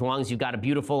matters as long as you've got a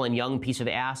beautiful and young piece of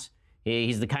ass.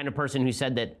 He's the kind of person who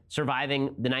said that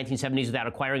surviving the 1970s without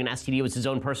acquiring an STD was his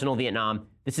own personal Vietnam.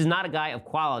 This is not a guy of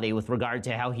quality with regard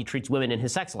to how he treats women in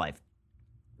his sex life.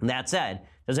 That said,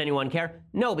 Does anyone care?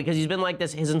 No, because he's been like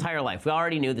this his entire life. We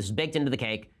already knew this was baked into the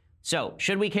cake. So,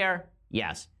 should we care?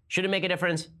 Yes. Should it make a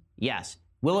difference? Yes.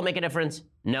 Will it make a difference?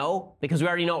 No, because we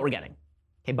already know what we're getting.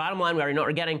 Okay, bottom line, we already know what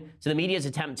we're getting. So the media's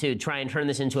attempt to try and turn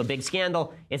this into a big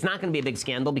scandal, it's not going to be a big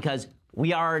scandal because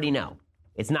we already know.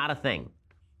 It's not a thing.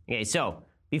 Okay, so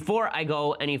before I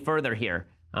go any further here,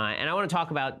 and I want to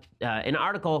talk about an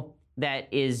article that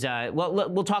is,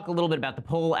 we'll talk a little bit about the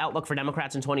poll outlook for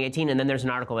Democrats in 2018, and then there's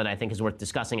an article that I think is worth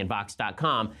discussing at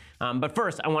Vox.com. But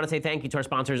first, I want to say thank you to our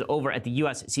sponsors over at the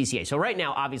USCCA. So right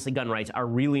now, obviously, gun rights are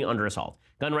really under assault.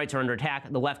 Gun rights are under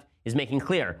attack. The left is making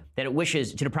clear that it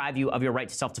wishes to deprive you of your right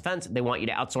to self-defense. They want you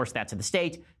to outsource that to the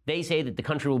state. They say that the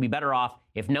country will be better off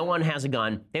if no one has a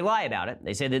gun. They lie about it.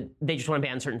 They say that they just want to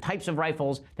ban certain types of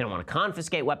rifles. They don't want to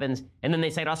confiscate weapons. And then they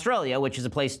cite Australia, which is a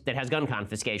place that has gun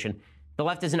confiscation. The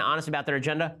left isn't honest about their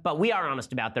agenda, but we are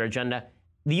honest about their agenda.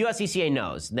 The USCCA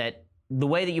knows that the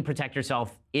way that you protect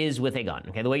yourself is with a gun.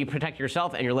 Okay, the way you protect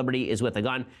yourself and your liberty is with a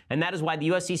gun. And that is why the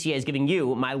USCCA is giving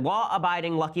you, my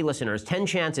law-abiding lucky listeners, 10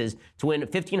 chances to win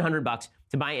 $1,500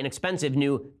 to buy an expensive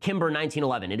new Kimber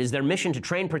 1911. It is their mission to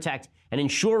train, protect, and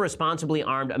ensure responsibly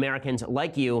armed Americans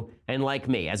like you and like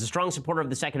me. As a strong supporter of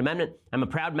the Second Amendment, I'm a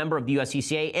proud member of the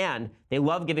USCCA, and they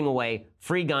love giving away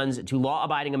free guns to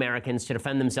law-abiding Americans to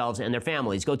defend themselves and their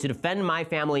families. Go to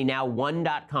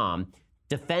defendmyfamilynow1.com.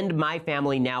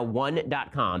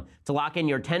 defendmyfamilynow1.com to lock in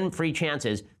your 10 free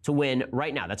chances to win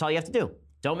right now. That's all you have to do.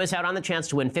 Don't miss out on the chance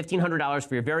to win $1,500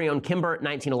 for your very own Kimber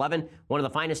 1911, one of the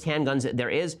finest handguns there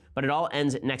is, but it all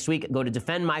ends next week. Go to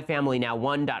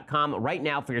defendmyfamilynow1.com right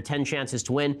now for your 10 chances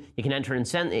to win. You can enter in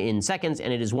seconds,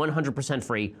 and it is 100%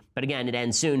 free. But again, it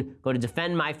ends soon. Go to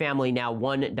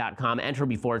defendmyfamilynow1.com. Enter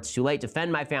before it's too late.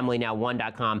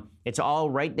 Defendmyfamilynow1.com. It's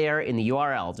all right there in the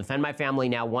URL,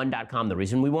 defendmyfamilynow1.com. The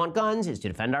reason we want guns is to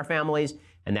defend our families,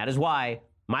 and that is why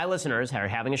my listeners are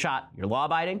having a shot. You're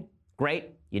law-abiding?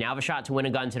 Great. You now have a shot to win a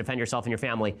gun to defend yourself and your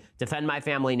family.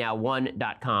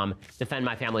 Defendmyfamilynow1.com.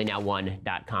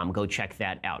 Defendmyfamilynow1.com. Go check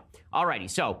that out. Alrighty,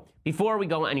 so before we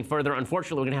go any further,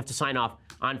 unfortunately, we're going to have to sign off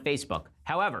on Facebook.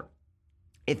 However,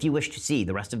 if you wish to see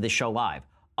the rest of this show live,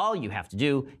 all you have to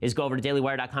do is go over to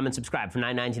dailywire.com and subscribe for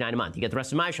 $9.99 a month. You get the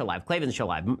rest of my show live, Clavin's show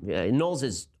live,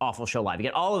 Knowles' awful show live. You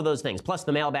get all of those things, plus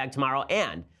the mailbag tomorrow,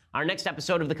 and our next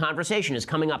episode of The Conversation is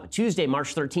coming up Tuesday,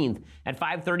 March 13th at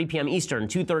 5:30 p.m. Eastern,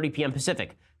 2:30 p.m.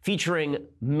 Pacific, featuring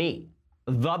me,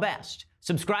 the best.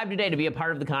 Subscribe today to be a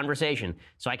part of The Conversation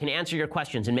so I can answer your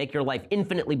questions and make your life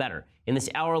infinitely better in this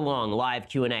hour-long live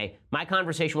Q&A. My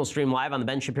conversation will stream live on the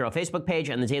Ben Shapiro Facebook page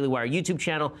and the Daily Wire YouTube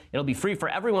channel. It'll be free for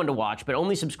everyone to watch, but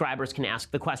only subscribers can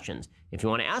ask the questions. If you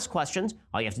want to ask questions,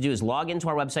 all you have to do is log into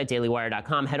our website,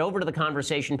 dailywire.com, head over to the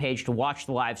Conversation page to watch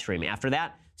the live stream. After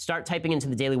that, start typing into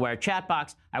the Daily Wire chat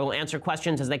box. I will answer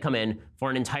questions as they come in for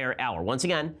an entire hour. Once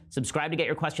again, subscribe to get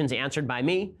your questions answered by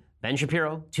me, Ben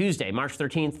Shapiro, Tuesday, March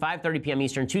 13th, 5:30 p.m.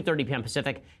 Eastern, 2:30 p.m.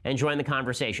 Pacific, and join the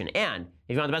conversation. And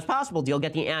if you want the best possible deal,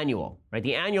 get the annual, right?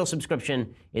 The annual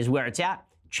subscription is where it's at.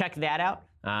 Check that out.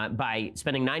 By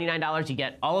spending $99, you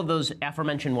get all of those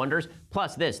aforementioned wonders,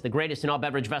 plus this, the greatest in all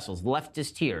beverage vessels,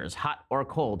 leftist tears, hot or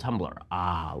cold tumbler.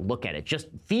 Ah, look at it. Just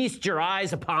feast your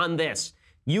eyes upon this.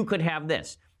 You could have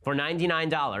this for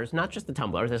 $99, not just the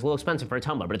tumbler. It's a little expensive for a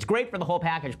tumbler, but it's great for the whole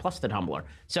package plus the tumbler.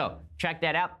 So check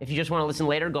that out. If you just want to listen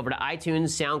later, go over to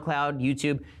iTunes, SoundCloud,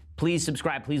 YouTube. Please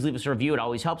subscribe. Please leave us a review. It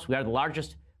always helps. We are the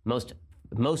largest, most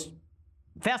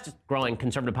fastest growing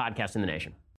conservative podcast in the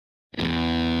nation.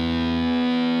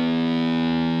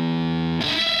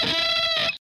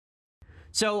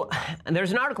 So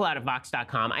there's an article out of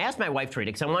Vox.com. I asked my wife to read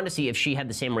it because I wanted to see if she had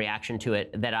the same reaction to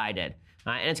it that I did.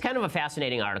 And it's kind of a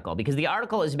fascinating article because the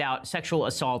article is about sexual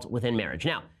assault within marriage.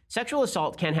 Now, sexual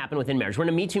assault can happen within marriage. We're in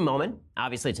a Me Too moment.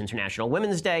 Obviously, it's International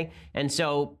Women's Day. And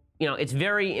so, it's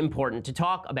very important to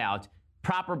talk about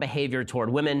proper behavior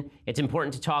toward women. It's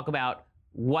important to talk about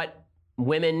what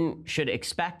women should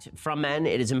expect from men.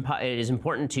 It is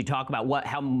important to talk about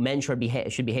how men should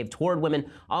behave toward women.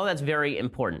 All that's very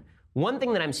important. One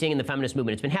thing that I'm seeing in the feminist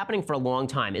movement, it's been happening for a long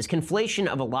time, is conflation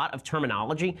of a lot of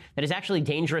terminology that is actually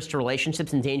dangerous to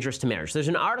relationships and dangerous to marriage. There's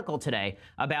an article today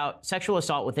about sexual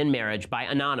assault within marriage by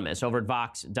Anonymous over at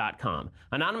Vox.com.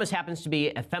 Anonymous happens to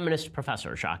be a feminist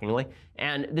professor, shockingly,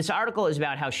 and this article is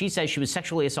about how she says she was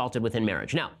sexually assaulted within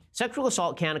marriage. Now, sexual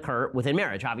assault can occur within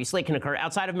marriage. Obviously, it can occur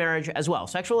outside of marriage as well.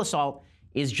 Sexual assault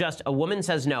is just a woman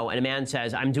says no and a man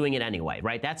says, I'm doing it anyway,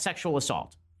 right? That's sexual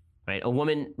assault. Right? A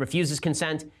woman refuses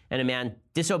consent and a man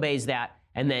disobeys that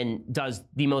and then does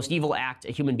the most evil act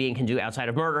a human being can do outside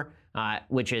of murder,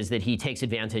 which is that he takes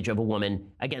advantage of a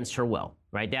woman against her will,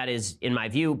 right? That is, in my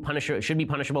view, should be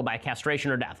punishable by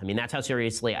castration or death. I mean, that's how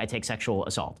seriously I take sexual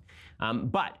assault.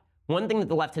 But one thing that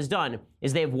the left has done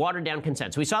is they have watered down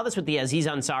consent. So we saw this with the Aziz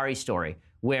Ansari story,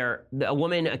 where a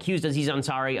woman accused Aziz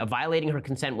Ansari of violating her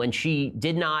consent when she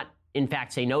did not, in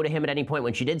fact, say no to him at any point.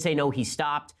 When she did say no, he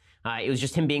stopped. It was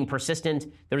just him being persistent.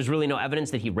 There was really no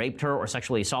evidence that he raped her or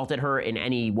sexually assaulted her in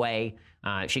any way.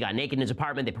 She got naked in his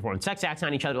apartment. They performed sex acts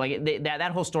on each other.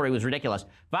 That whole story was ridiculous.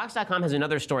 Vox.com has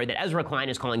another story that Ezra Klein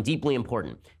is calling deeply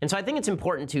important. And so I think it's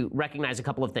important to recognize a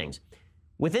couple of things.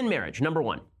 Within marriage, number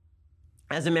one,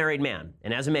 as a married man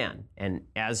and as a man and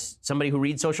as somebody who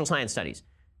reads social science studies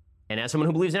and as someone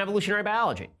who believes in evolutionary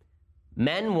biology,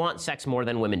 men want sex more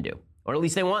than women do. Or at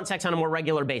least they want sex on a more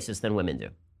regular basis than women do.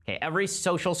 Okay, every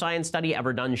social science study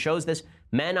ever done shows this.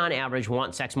 Men, on average,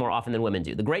 want sex more often than women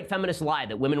do. The great feminist lie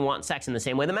that women want sex in the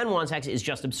same way that men want sex is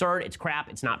just absurd. It's crap.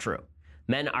 It's not true.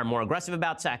 Men are more aggressive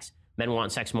about sex. Men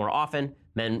want sex more often.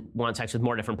 Men want sex with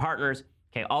more different partners.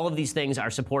 Okay, all of these things are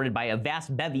supported by a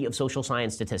vast bevy of social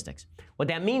science statistics. What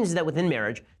that means is that within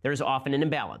marriage, there is often an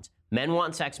imbalance. Men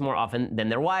want sex more often than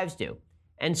their wives do.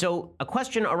 And so a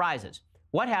question arises.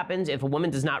 What happens if a woman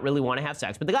does not really want to have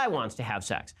sex, but the guy wants to have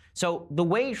sex? So the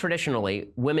way traditionally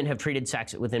women have treated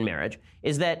sex within marriage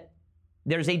is that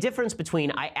there's a difference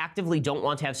between I actively don't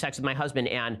want to have sex with my husband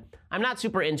and I'm not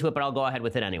super into it, but I'll go ahead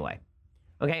with it anyway.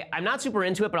 Okay, I'm not super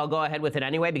into it, but I'll go ahead with it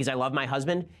anyway because I love my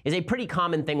husband is a pretty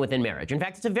common thing within marriage. In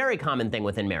fact, it's a very common thing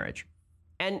within marriage.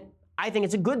 And I think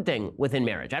it's a good thing within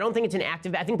marriage. I don't think it's an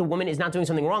active, I think the woman is not doing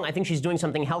something wrong. I think she's doing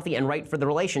something healthy and right for the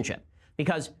relationship.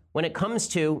 Because when it comes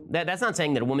to, that's not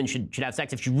saying that a woman should have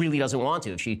sex if she really doesn't want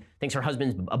to, if she thinks her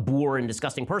husband's a boor and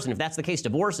disgusting person. If that's the case,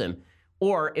 divorce him.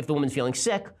 Or if the woman's feeling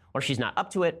sick or she's not up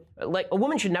to it. Like, a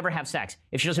woman should never have sex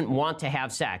if she doesn't want to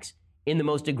have sex in the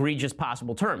most egregious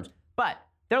possible terms. But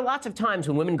there are lots of times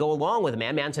when women go along with a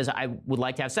man. Man says, I would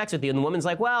like to have sex with you. And the woman's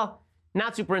like, well,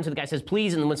 not super into it. The guy says,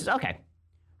 please. And the woman says, okay.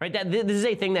 Right? This is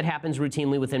a thing that happens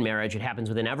routinely within marriage. It happens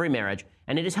within every marriage.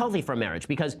 And it is healthy for marriage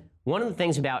because one of the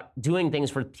things about doing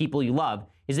things for people you love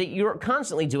is that you're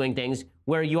constantly doing things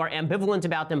where you are ambivalent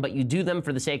about them, but you do them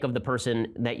for the sake of the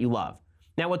person that you love.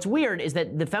 Now, what's weird is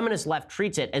that the feminist left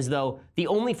treats it as though the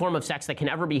only form of sex that can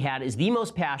ever be had is the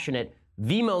most passionate,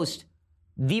 the most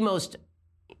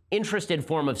interested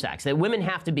form of sex. That women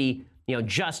have to be,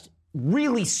 just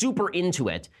really super into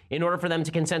it in order for them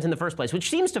to consent in the first place, which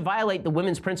seems to violate the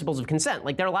women's principles of consent.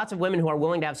 Like, there are lots of women who are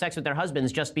willing to have sex with their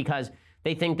husbands just because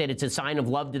they think that it's a sign of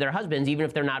love to their husbands, even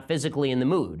if they're not physically in the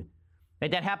mood.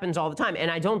 Right? That happens all the time. And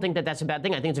I don't think that that's a bad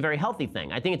thing. I think it's a very healthy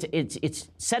thing. I think it's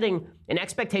setting an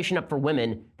expectation up for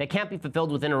women that can't be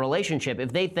fulfilled within a relationship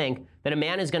if they think that a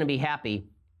man is going to be happy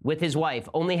with his wife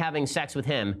only having sex with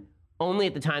him only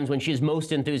at the times when she's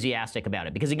most enthusiastic about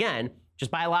it. Because again, just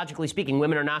biologically speaking,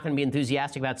 women are not going to be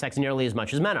enthusiastic about sex nearly as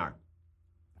much as men are.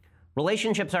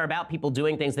 Relationships are about people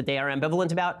doing things that they are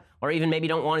ambivalent about or even maybe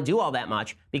don't want to do all that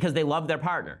much because they love their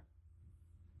partner.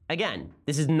 Again,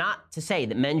 this is not to say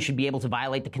that men should be able to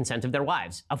violate the consent of their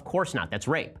wives. Of course not. That's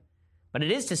rape. But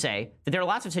it is to say that there are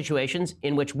lots of situations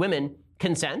in which women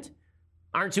consent,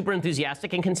 aren't super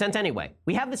enthusiastic, and consent anyway.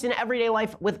 We have this in everyday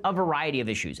life with a variety of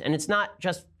issues, and it's not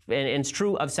just, and it's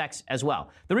true of sex as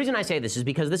well. The reason I say this is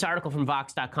because this article from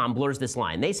Vox.com blurs this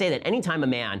line. They say that anytime a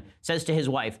man says to his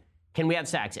wife, can we have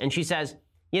sex? And she says,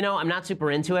 I'm not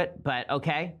super into it, but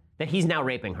okay, that he's now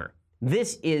raping her.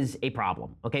 This is a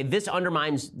problem, okay? This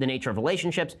undermines the nature of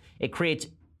relationships. It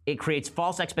creates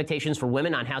false expectations for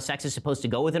women on how sex is supposed to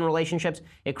go within relationships.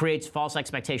 It creates false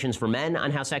expectations for men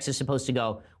on how sex is supposed to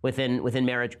go within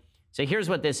marriage. So here's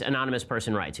what this anonymous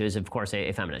person writes, who is, of course,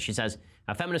 a feminist. She says,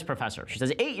 a feminist professor. She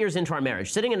says, 8 years into our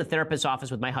marriage, sitting in a therapist's office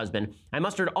with my husband, I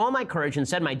mustered all my courage and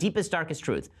said my deepest, darkest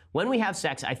truth. When we have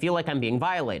sex, I feel like I'm being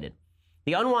violated.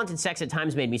 The unwanted sex at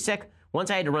times made me sick. Once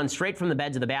I had to run straight from the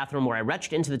bed to the bathroom where I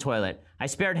retched into the toilet. I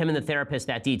spared him and the therapist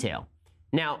that detail.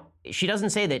 Now, she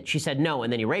doesn't say that she said no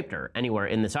and then he raped her anywhere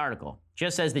in this article. She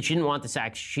just says that she didn't want the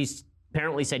sex. She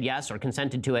apparently said yes or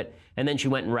consented to it, and then she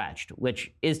went and retched,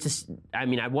 which is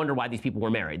I wonder why these people were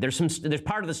married. There's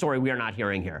part of the story we are not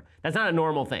hearing here. That's not a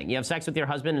normal thing. You have sex with your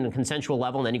husband in a consensual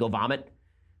level and then you go vomit.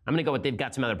 I'm going to go with they've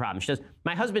got some other problems. She says,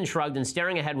 my husband shrugged and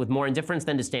staring ahead with more indifference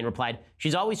than disdain replied,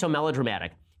 she's always so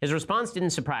melodramatic. His response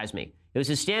didn't surprise me. It was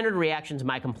his standard reaction to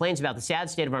my complaints about the sad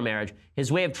state of our marriage,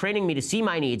 his way of training me to see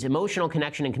my needs, emotional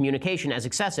connection and communication as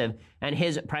excessive, and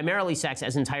his primarily sex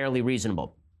as entirely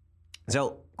reasonable.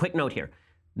 So, quick note here.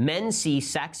 Men see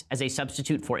sex as a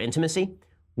substitute for intimacy.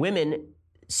 Women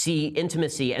see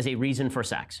intimacy as a reason for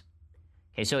sex.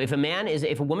 Okay, so if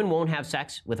a woman won't have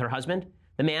sex with her husband,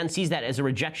 the man sees that as a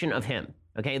rejection of him.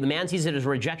 Okay, the man sees it as a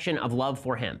rejection of love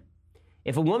for him.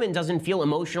 If a woman doesn't feel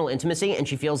emotional intimacy and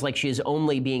she feels like she is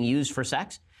only being used for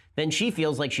sex, then she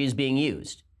feels like she is being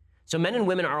used. So men and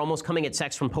women are almost coming at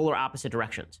sex from polar opposite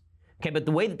directions. Okay, but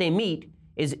the way that they meet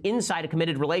is inside a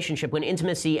committed relationship when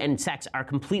intimacy and sex are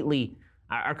completely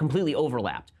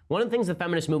overlapped. One of the things the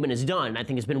feminist movement has done, I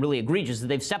think has been really egregious, is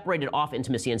they've separated off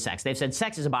intimacy and sex. They've said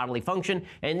sex is a bodily function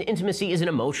and intimacy is an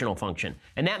emotional function.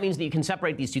 And that means that you can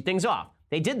separate these two things off.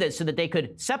 They did this so that they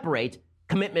could separate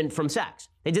commitment from sex.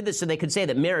 They did this so they could say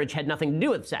that marriage had nothing to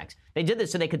do with sex. They did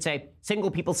this so they could say single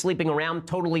people sleeping around,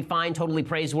 totally fine, totally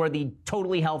praiseworthy,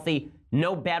 totally healthy,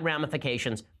 no bad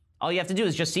ramifications. All you have to do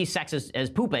is just see sex as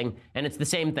pooping, and it's the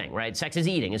same thing, right? Sex is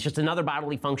eating. It's just another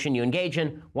bodily function you engage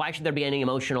in. Why should there be any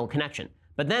emotional connection?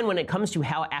 But then when it comes to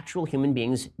how actual human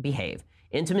beings behave,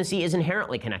 intimacy is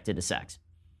inherently connected to sex.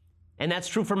 And that's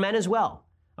true for men as well.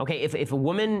 Okay, if a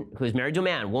woman who is married to a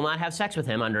man will not have sex with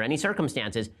him under any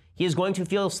circumstances, he is going to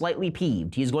feel slightly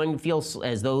peeved. He is going to feel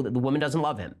as though the woman doesn't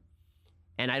love him.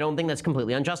 And I don't think that's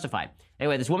completely unjustified.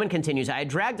 Anyway, this woman continues, I had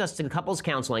dragged us to couples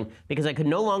counseling because I could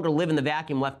no longer live in the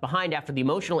vacuum left behind after the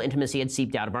emotional intimacy had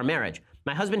seeped out of our marriage.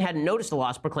 My husband hadn't noticed the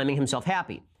loss, proclaiming himself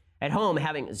happy. At home,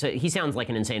 so he sounds like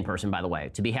an insane person, by the way,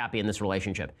 to be happy in this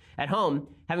relationship. At home,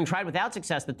 having tried without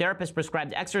success, the therapist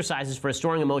prescribed exercises for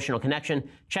restoring emotional connection,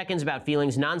 check-ins about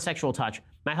feelings, non-sexual touch.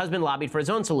 My husband lobbied for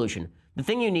his own solution. The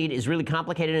thing you need is really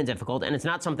complicated and difficult, and it's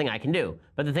not something I can do.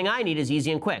 But the thing I need is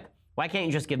easy and quick. Why can't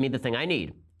you just give me the thing I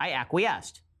need? I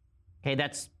acquiesced. Okay,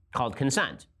 that's called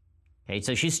consent. Okay,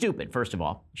 so she's stupid, first of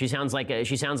all. She sounds like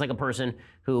a person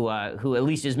who at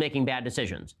least is making bad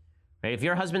decisions. Right? If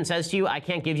your husband says to you, I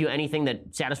can't give you anything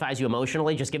that satisfies you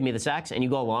emotionally, just give me the sex, and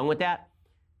you go along with that,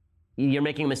 you're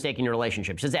making a mistake in your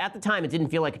relationship. She says, at the time, it didn't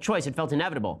feel like a choice. It felt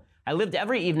inevitable. I lived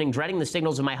every evening dreading the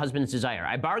signals of my husband's desire.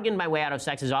 I bargained my way out of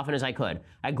sex as often as I could.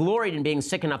 I gloried in being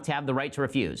sick enough to have the right to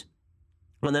refuse.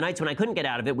 On the nights when I couldn't get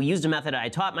out of it, we used a method I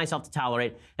taught myself to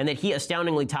tolerate and that he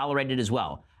astoundingly tolerated as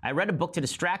well. I read a book to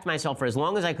distract myself for as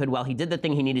long as I could while he did the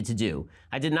thing he needed to do.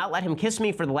 I did not let him kiss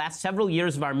me for the last several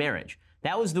years of our marriage.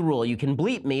 That was the rule. You can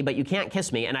bleep me, but you can't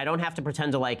kiss me, and I don't have to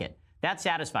pretend to like it. That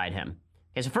satisfied him.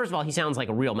 Okay, so first of all, he sounds like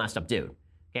a real messed up dude.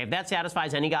 Okay, if that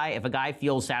satisfies any guy, if a guy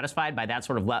feels satisfied by that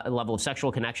sort of level of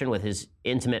sexual connection with his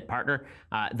intimate partner,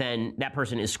 then that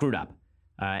person is screwed up.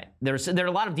 There are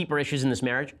a lot of deeper issues in this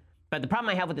marriage, but the problem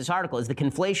I have with this article is the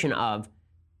conflation of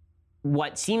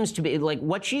what seems to be, like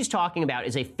what she's talking about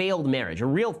is a failed marriage, a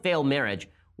real failed marriage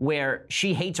where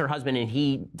she hates her husband and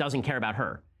he doesn't care about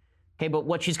her. Okay, but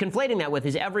what she's conflating that with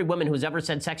is every woman who's ever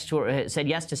said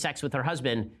yes to sex with her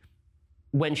husband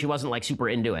when she wasn't like super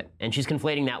into it. And she's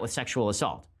conflating that with sexual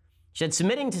assault. She said,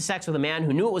 submitting to sex with a man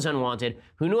who knew it was unwanted,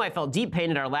 who knew I felt deep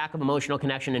pain at our lack of emotional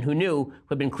connection, and who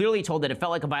had been clearly told that it felt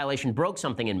like a violation, broke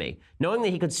something in me. Knowing that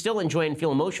he could still enjoy and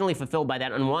feel emotionally fulfilled by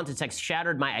that unwanted sex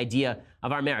shattered my idea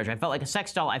of our marriage. I felt like a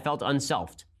sex doll. I felt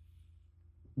unselfed.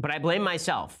 But I blame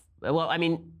myself. Well, I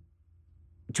mean,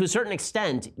 to a certain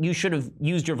extent, you should have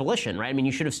used your volition, right? I mean,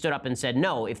 you should have stood up and said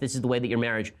no if this is the way that your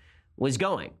marriage was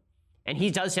going. And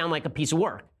he does sound like a piece of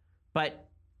work. But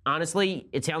honestly,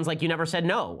 it sounds like you never said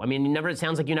no. I mean, it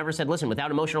sounds like you never said, listen,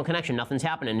 without emotional connection, nothing's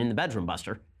happening in the bedroom,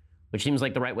 Buster, which seems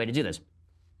like the right way to do this.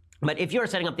 But if you're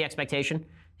setting up the expectation,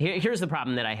 here's the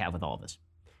problem that I have with all of this.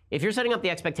 If you're setting up the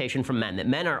expectation from men that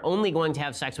men are only going to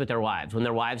have sex with their wives when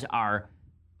their wives are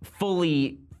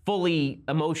fully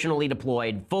emotionally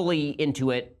deployed, fully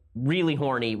into it, really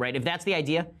horny, right? If that's the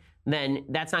idea, then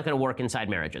that's not going to work inside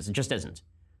marriages. It just isn't.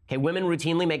 Okay, women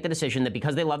routinely make the decision that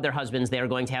because they love their husbands, they are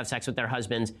going to have sex with their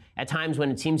husbands at times when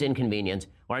it seems inconvenient,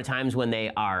 or at times when they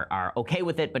are okay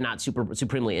with it but not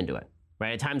supremely into it,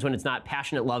 right? At times when it's not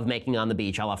passionate love making on the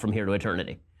beach, a la From Here to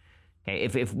Eternity. Okay,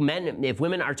 if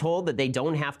women are told that they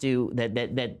don't have to,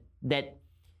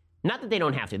 not that they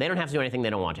don't have to do anything they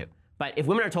don't want to, but if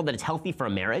women are told that it's healthy for a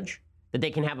marriage, that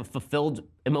they can have a fulfilled,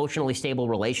 emotionally stable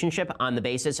relationship on the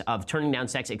basis of turning down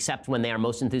sex except when they are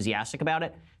most enthusiastic about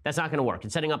it, that's not going to work.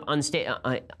 It's setting up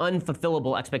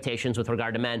unfulfillable expectations with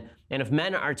regard to men. And if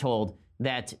men are told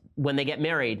that when they get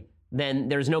married, then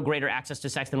there's no greater access to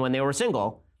sex than when they were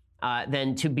single,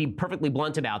 then to be perfectly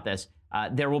blunt about this,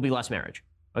 there will be less marriage.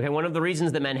 Okay, one of the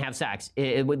reasons that men have sex,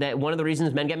 one of the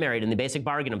reasons men get married in the basic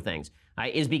bargain of things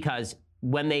is because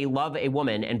when they love a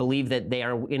woman and believe that they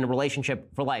are in a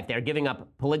relationship for life, they're giving up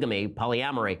polygamy,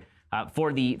 polyamory,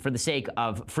 for the sake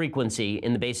of frequency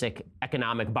in the basic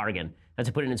economic bargain,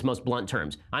 to put it in its most blunt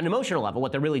terms. On an emotional level,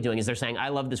 what they're really doing is they're saying, I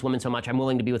love this woman so much, I'm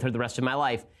willing to be with her the rest of my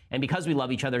life, and because we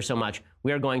love each other so much,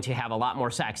 we are going to have a lot more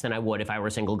sex than I would if I were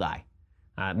a single guy.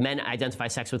 Men identify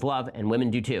sex with love, and women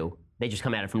do too, They just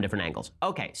come at it from different angles.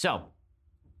 Okay, so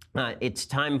it's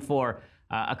time for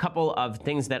a couple of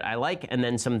things that I like and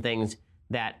then some things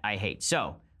that I hate.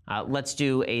 So let's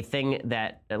do a thing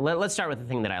that, let's start with the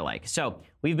thing that I like. So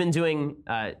we've been doing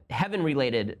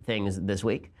heaven-related things this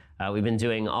week. We've been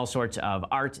doing all sorts of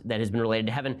art that has been related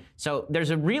to heaven. So there's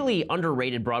a really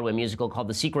underrated Broadway musical called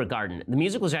The Secret Garden. The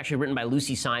musical was actually written by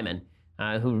Lucy Simon,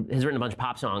 who has written a bunch of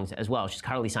pop songs as well. She's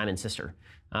Carly Simon's sister.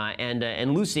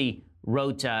 And Lucy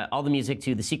wrote all the music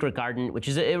to The Secret Garden, which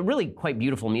is a really quite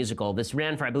beautiful musical. This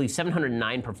ran for, I believe,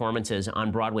 709 performances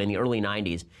on Broadway in the early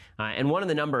 90s. And one of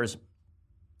the numbers,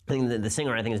 I think the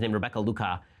singer, I think, is named Rebecca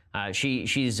Luca. She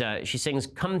sings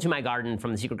 "Come to My Garden"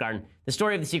 from The Secret Garden. The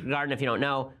story of The Secret Garden, if you don't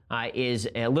know, is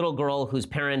a little girl whose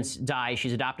parents die.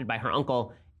 She's adopted by her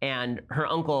uncle, and her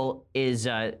uncle is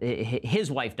his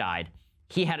wife died.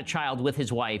 He had a child with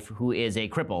his wife who is a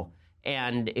cripple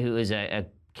and who is I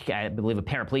believe a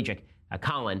paraplegic,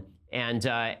 Colin,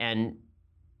 and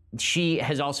she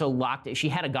has also she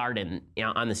had a garden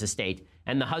on this estate,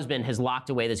 and the husband has locked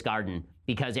away this garden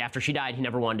because after she died, he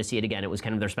never wanted to see it again. It was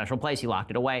kind of their special place. He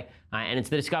locked it away, and it's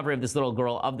the discovery of this little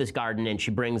girl of this garden, and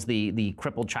she brings the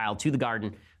crippled child to the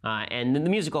garden, and the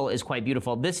musical is quite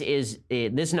beautiful.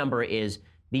 This number is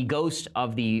the ghost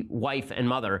of the wife and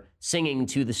mother singing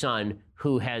to the son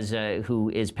who is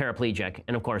paraplegic,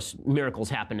 and of course miracles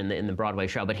happen in the Broadway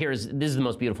show. But this is the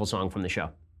most beautiful song from the show.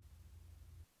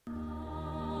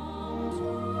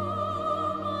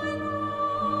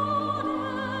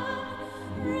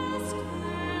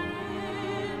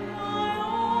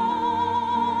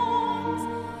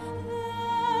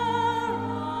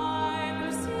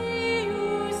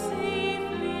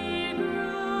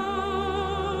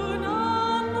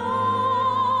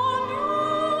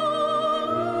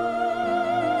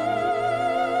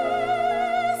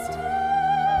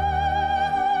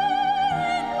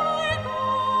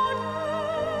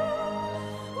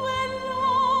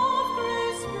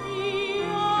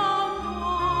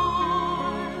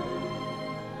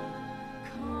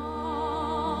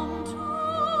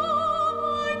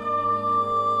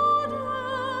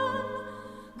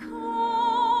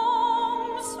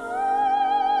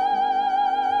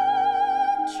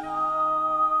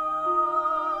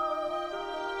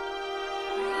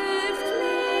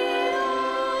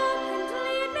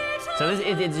 So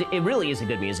it really is a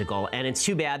good musical, and it's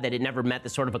too bad that it never met the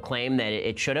sort of acclaim that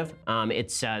it should have.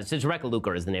 So Rebecca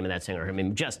Luca is the name of that singer. I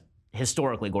mean, just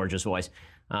historically gorgeous voice.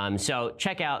 So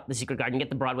check out The Secret Garden. Get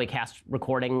the Broadway cast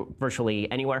recording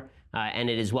virtually anywhere, and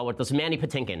it is well worth it. Mandy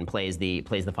Patinkin plays the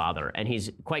father, and he's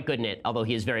quite good in it, although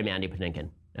he is very Mandy Patinkin.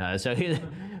 So he's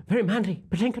very Mandy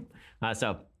Patinkin.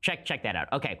 So check that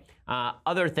out. Okay.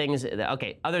 Other things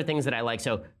that I like.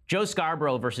 So Joe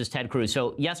Scarborough versus Ted Cruz.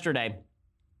 So yesterday,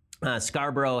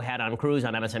 Scarborough had on Cruz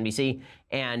on MSNBC,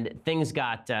 and things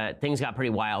got pretty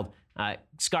wild.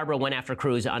 Scarborough went after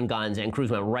Cruz on guns, and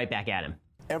Cruz went right back at him.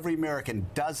 Every American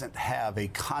doesn't have a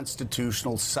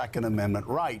constitutional Second Amendment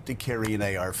right to carry an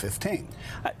AR-15.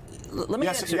 Let me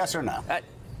answer. Yes or no?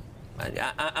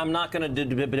 I'm not going to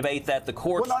debate that. The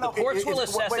courts, the courts will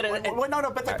assess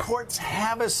it. But the courts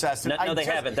have assessed it. No, they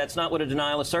haven't. That's not what a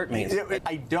denial of cert means.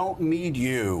 I don't need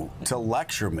you to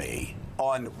lecture me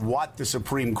on what the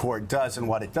Supreme Court does and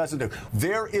what it doesn't do.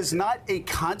 There is not a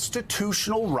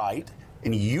constitutional right,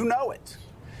 and you know it.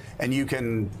 And you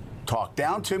can talk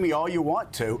down to me all you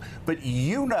want to, but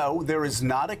you know there is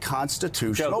not a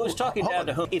constitutional... Joe, who's talking down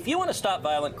to whom? If you want to stop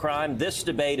violent crime, this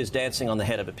debate is dancing on the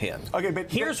head of a pin. Okay, but...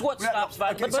 Here's what stops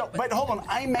violent... But hold on,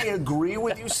 I may agree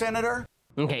with you, Senator.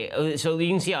 Okay, so you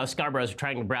can see how Scarborough is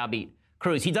trying to browbeat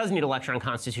Cruz. He does need a lecture on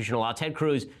constitutional law. Ted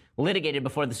Cruz litigated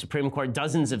before the Supreme Court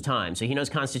dozens of times, so he knows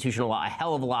constitutional law a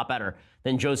hell of a lot better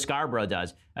than Joe Scarborough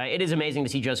does. It is amazing to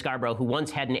see Joe Scarborough, who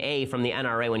once had an A from the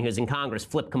NRA when he was in Congress,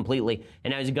 flip completely,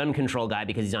 and now he's a gun control guy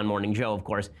because he's on Morning Joe, of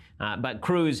course. But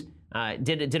Cruz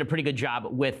did a pretty good job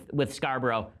with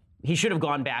Scarborough. He should have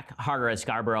gone back harder at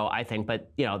Scarborough, I think,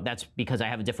 but that's because I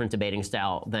have a different debating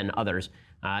style than others.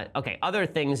 Okay, other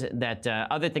things that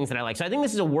I like. So I think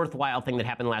this is a worthwhile thing that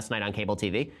happened last night on cable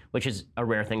TV, which is a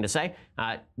rare thing to say.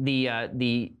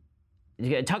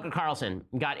 Tucker Carlson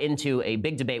got into a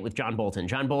big debate with John Bolton.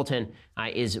 John Bolton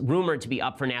is rumored to be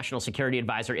up for National Security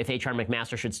Advisor if H.R.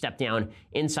 McMaster should step down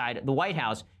inside the White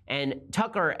House. And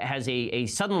Tucker has a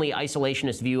suddenly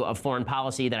isolationist view of foreign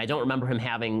policy that I don't remember him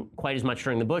having quite as much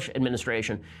during the Bush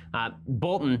administration.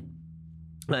 Bolton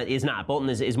is not. Bolton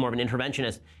is more of an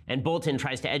interventionist, and Bolton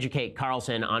tries to educate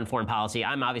Carlson on foreign policy.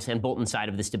 I'm obviously on Bolton's side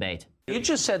of this debate. You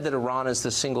just said that Iran is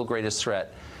the single greatest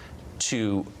threat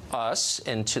to us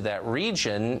and to that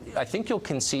region. I think you'll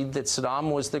concede that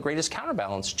Saddam was the greatest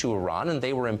counterbalance to Iran, and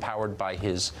they were empowered by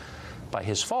his by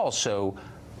his fall. So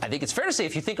I think it's fair to say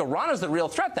if you think Iran is the real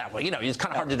threat that way, it's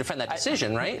kind of hard to defend that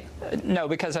decision, right? No,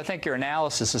 because I think your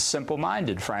analysis is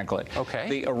simple-minded, frankly. Okay.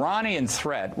 The Iranian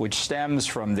threat, which stems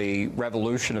from the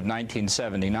revolution of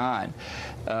 1979,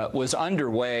 was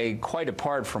underway quite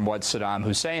apart from what Saddam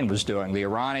Hussein was doing. The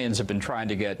Iranians have been trying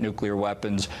to get nuclear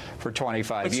weapons for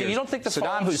 25 years. So you don't think the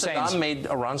fall of Saddam made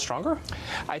Iran stronger?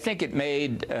 I think it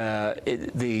made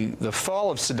the fall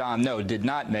of Saddam, did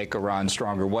not make Iran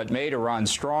stronger. What made Iran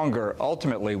stronger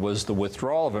ultimately was the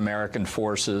withdrawal of American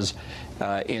forces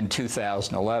in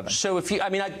 2011. So if you,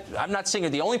 I'm not saying you're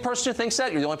the only person who thinks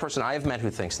that. You're the only person I have met who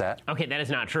thinks that. Okay, that is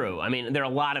not true. I mean, there are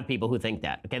a lot of people who think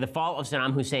that. Okay, the fall of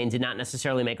Saddam Hussein did not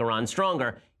necessarily make Iran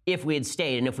stronger if we had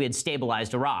stayed and if we had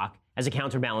stabilized Iraq as a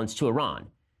counterbalance to Iran.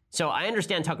 So I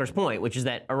understand Tucker's point, which is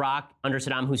that Iraq under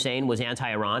Saddam Hussein was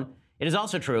anti-Iran. It is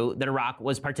also true that Iraq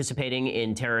was participating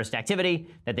in terrorist activity,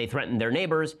 that they threatened their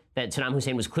neighbors, that Saddam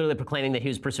Hussein was clearly proclaiming that he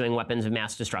was pursuing weapons of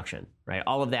mass destruction, right?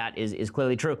 All of that is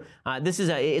clearly true.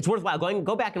 It's worthwhile.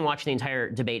 Go back and watch the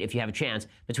entire debate if you have a chance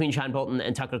between John Bolton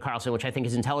and Tucker Carlson, which I think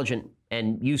is intelligent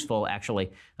and useful,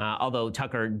 actually, although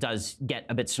Tucker does get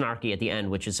a bit snarky at the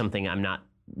end, which is something I'm not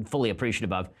fully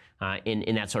appreciative of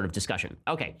in that sort of discussion.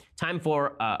 Okay, time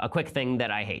for a quick thing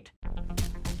that I hate.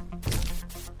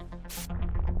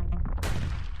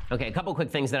 Okay, a couple quick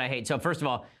things that I hate. So first of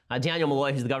all, Daniel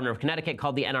Malloy, who's the governor of Connecticut,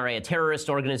 called the NRA a terrorist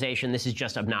organization. This is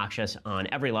just obnoxious on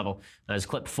every level. It's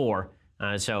clip 4.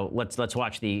 So let's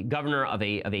watch. The governor of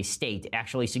a state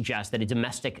actually suggest that a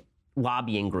domestic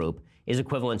lobbying group is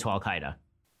equivalent to Al-Qaeda.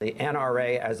 The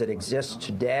NRA as it exists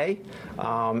today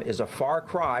is a far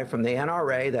cry from the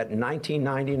NRA that in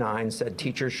 1999 said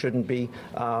teachers shouldn't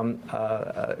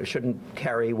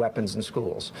carry weapons in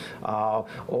schools,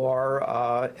 or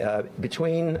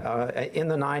in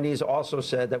the 90s also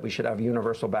said that we should have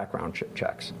universal background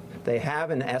checks. They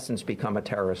have in essence become a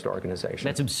terrorist organization.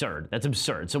 That's absurd. That's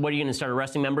absurd. So what, are you going to start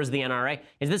arresting members of the NRA?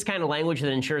 Is this kind of language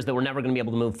that ensures that we're never going to be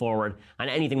able to move forward on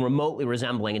anything remotely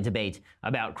resembling a debate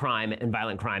about crime and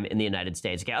violent crime in the United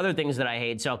States? Okay, other things that I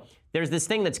hate. So there's this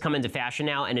thing that's come into fashion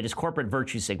now, and it is corporate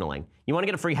virtue signaling. You want to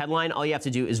get a free headline? All you have to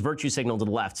do is virtue signal to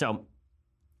the left. So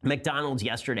McDonald's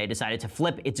yesterday decided to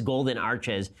flip its golden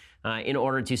arches in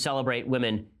order to celebrate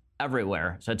women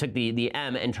everywhere. So it took the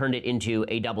M and turned it into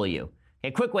a W. A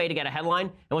quick way to get a headline.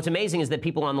 And what's amazing is that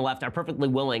people on the left are perfectly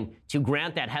willing to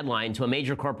grant that headline to a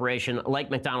major corporation like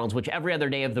McDonald's, which every other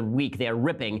day of the week they are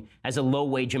ripping as a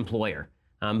low-wage employer.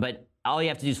 But all you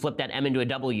have to do is flip that M into a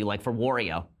W, like for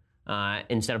Wario,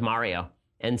 instead of Mario.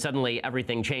 And suddenly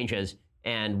everything changes,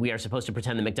 and we are supposed to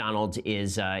pretend that McDonald's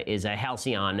is a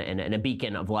halcyon and a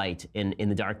beacon of light in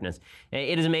the darkness.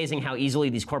 It is amazing how easily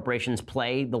these corporations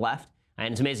play the left.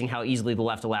 And it's amazing how easily the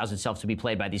left allows itself to be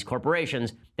played by these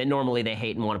corporations that normally they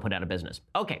hate and want to put out of business.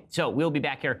 Okay, so we'll be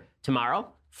back here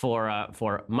tomorrow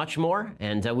for much more.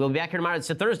 And we'll be back here tomorrow. It's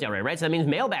a Thursday already, right? So that means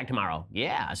mailbag tomorrow.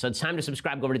 Yeah, so it's time to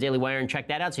subscribe. Go over to Daily Wire and check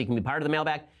that out so you can be part of the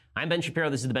mailbag. I'm Ben Shapiro.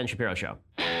 This is The Ben Shapiro Show.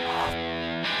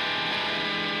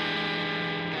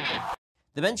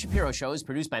 The Ben Shapiro Show is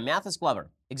produced by Mathis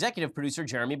Glover, executive producer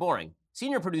Jeremy Boring,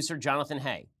 senior producer Jonathan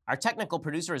Hay. Our technical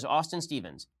producer is Austin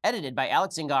Stevens, edited by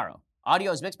Alex Zingaro.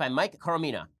 Audio is mixed by Mike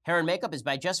Coromina. Hair and makeup is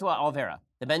by Jesua Alvera.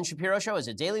 The Ben Shapiro Show is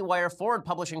a Daily Wire Forward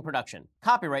Publishing production.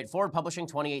 Copyright Forward Publishing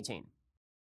 2018.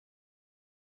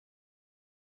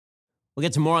 We'll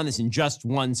get to more on this in just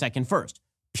 1 second. First,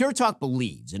 Pure Talk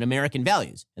believes in American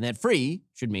values, and that free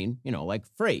should mean, like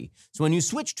free. So when you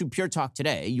switch to Pure Talk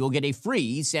today, you'll get a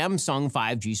free Samsung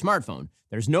 5G smartphone.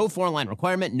 There's no 4-line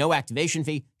requirement, no activation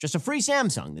fee, just a free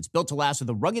Samsung that's built to last with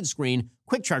a rugged screen,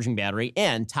 quick charging battery,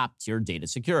 and top-tier data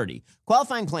security.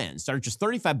 Qualifying plans start at just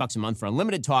 $35 a month for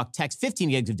unlimited talk, text,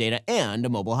 15 gigs of data, and a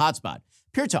mobile hotspot.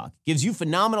 Pure Talk gives you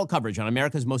phenomenal coverage on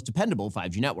America's most dependable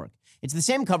 5G network. It's the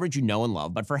same coverage you know and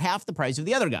love, but for half the price of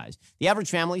the other guys. The average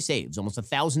family saves almost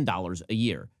 $1,000 a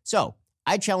year. So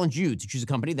I challenge you to choose a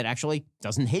company that actually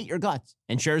doesn't hate your guts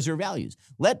and shares your values.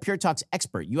 Let Pure Talk's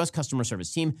expert U.S. customer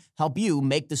service team help you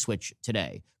make the switch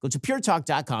today. Go to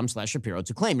puretalk.com/Shapiro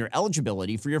to claim your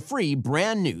eligibility for your free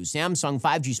brand new Samsung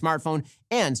 5G smartphone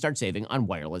and start saving on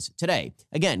wireless today.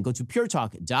 Again, go to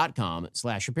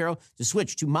puretalk.com/Shapiro to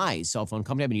switch to my cell phone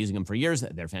company. I've been using them for years.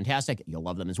 They're fantastic. You'll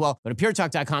love them as well. Go to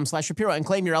puretalk.com/Shapiro and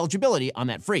claim your eligibility on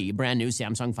that free brand new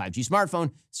Samsung 5G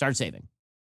smartphone. Start saving.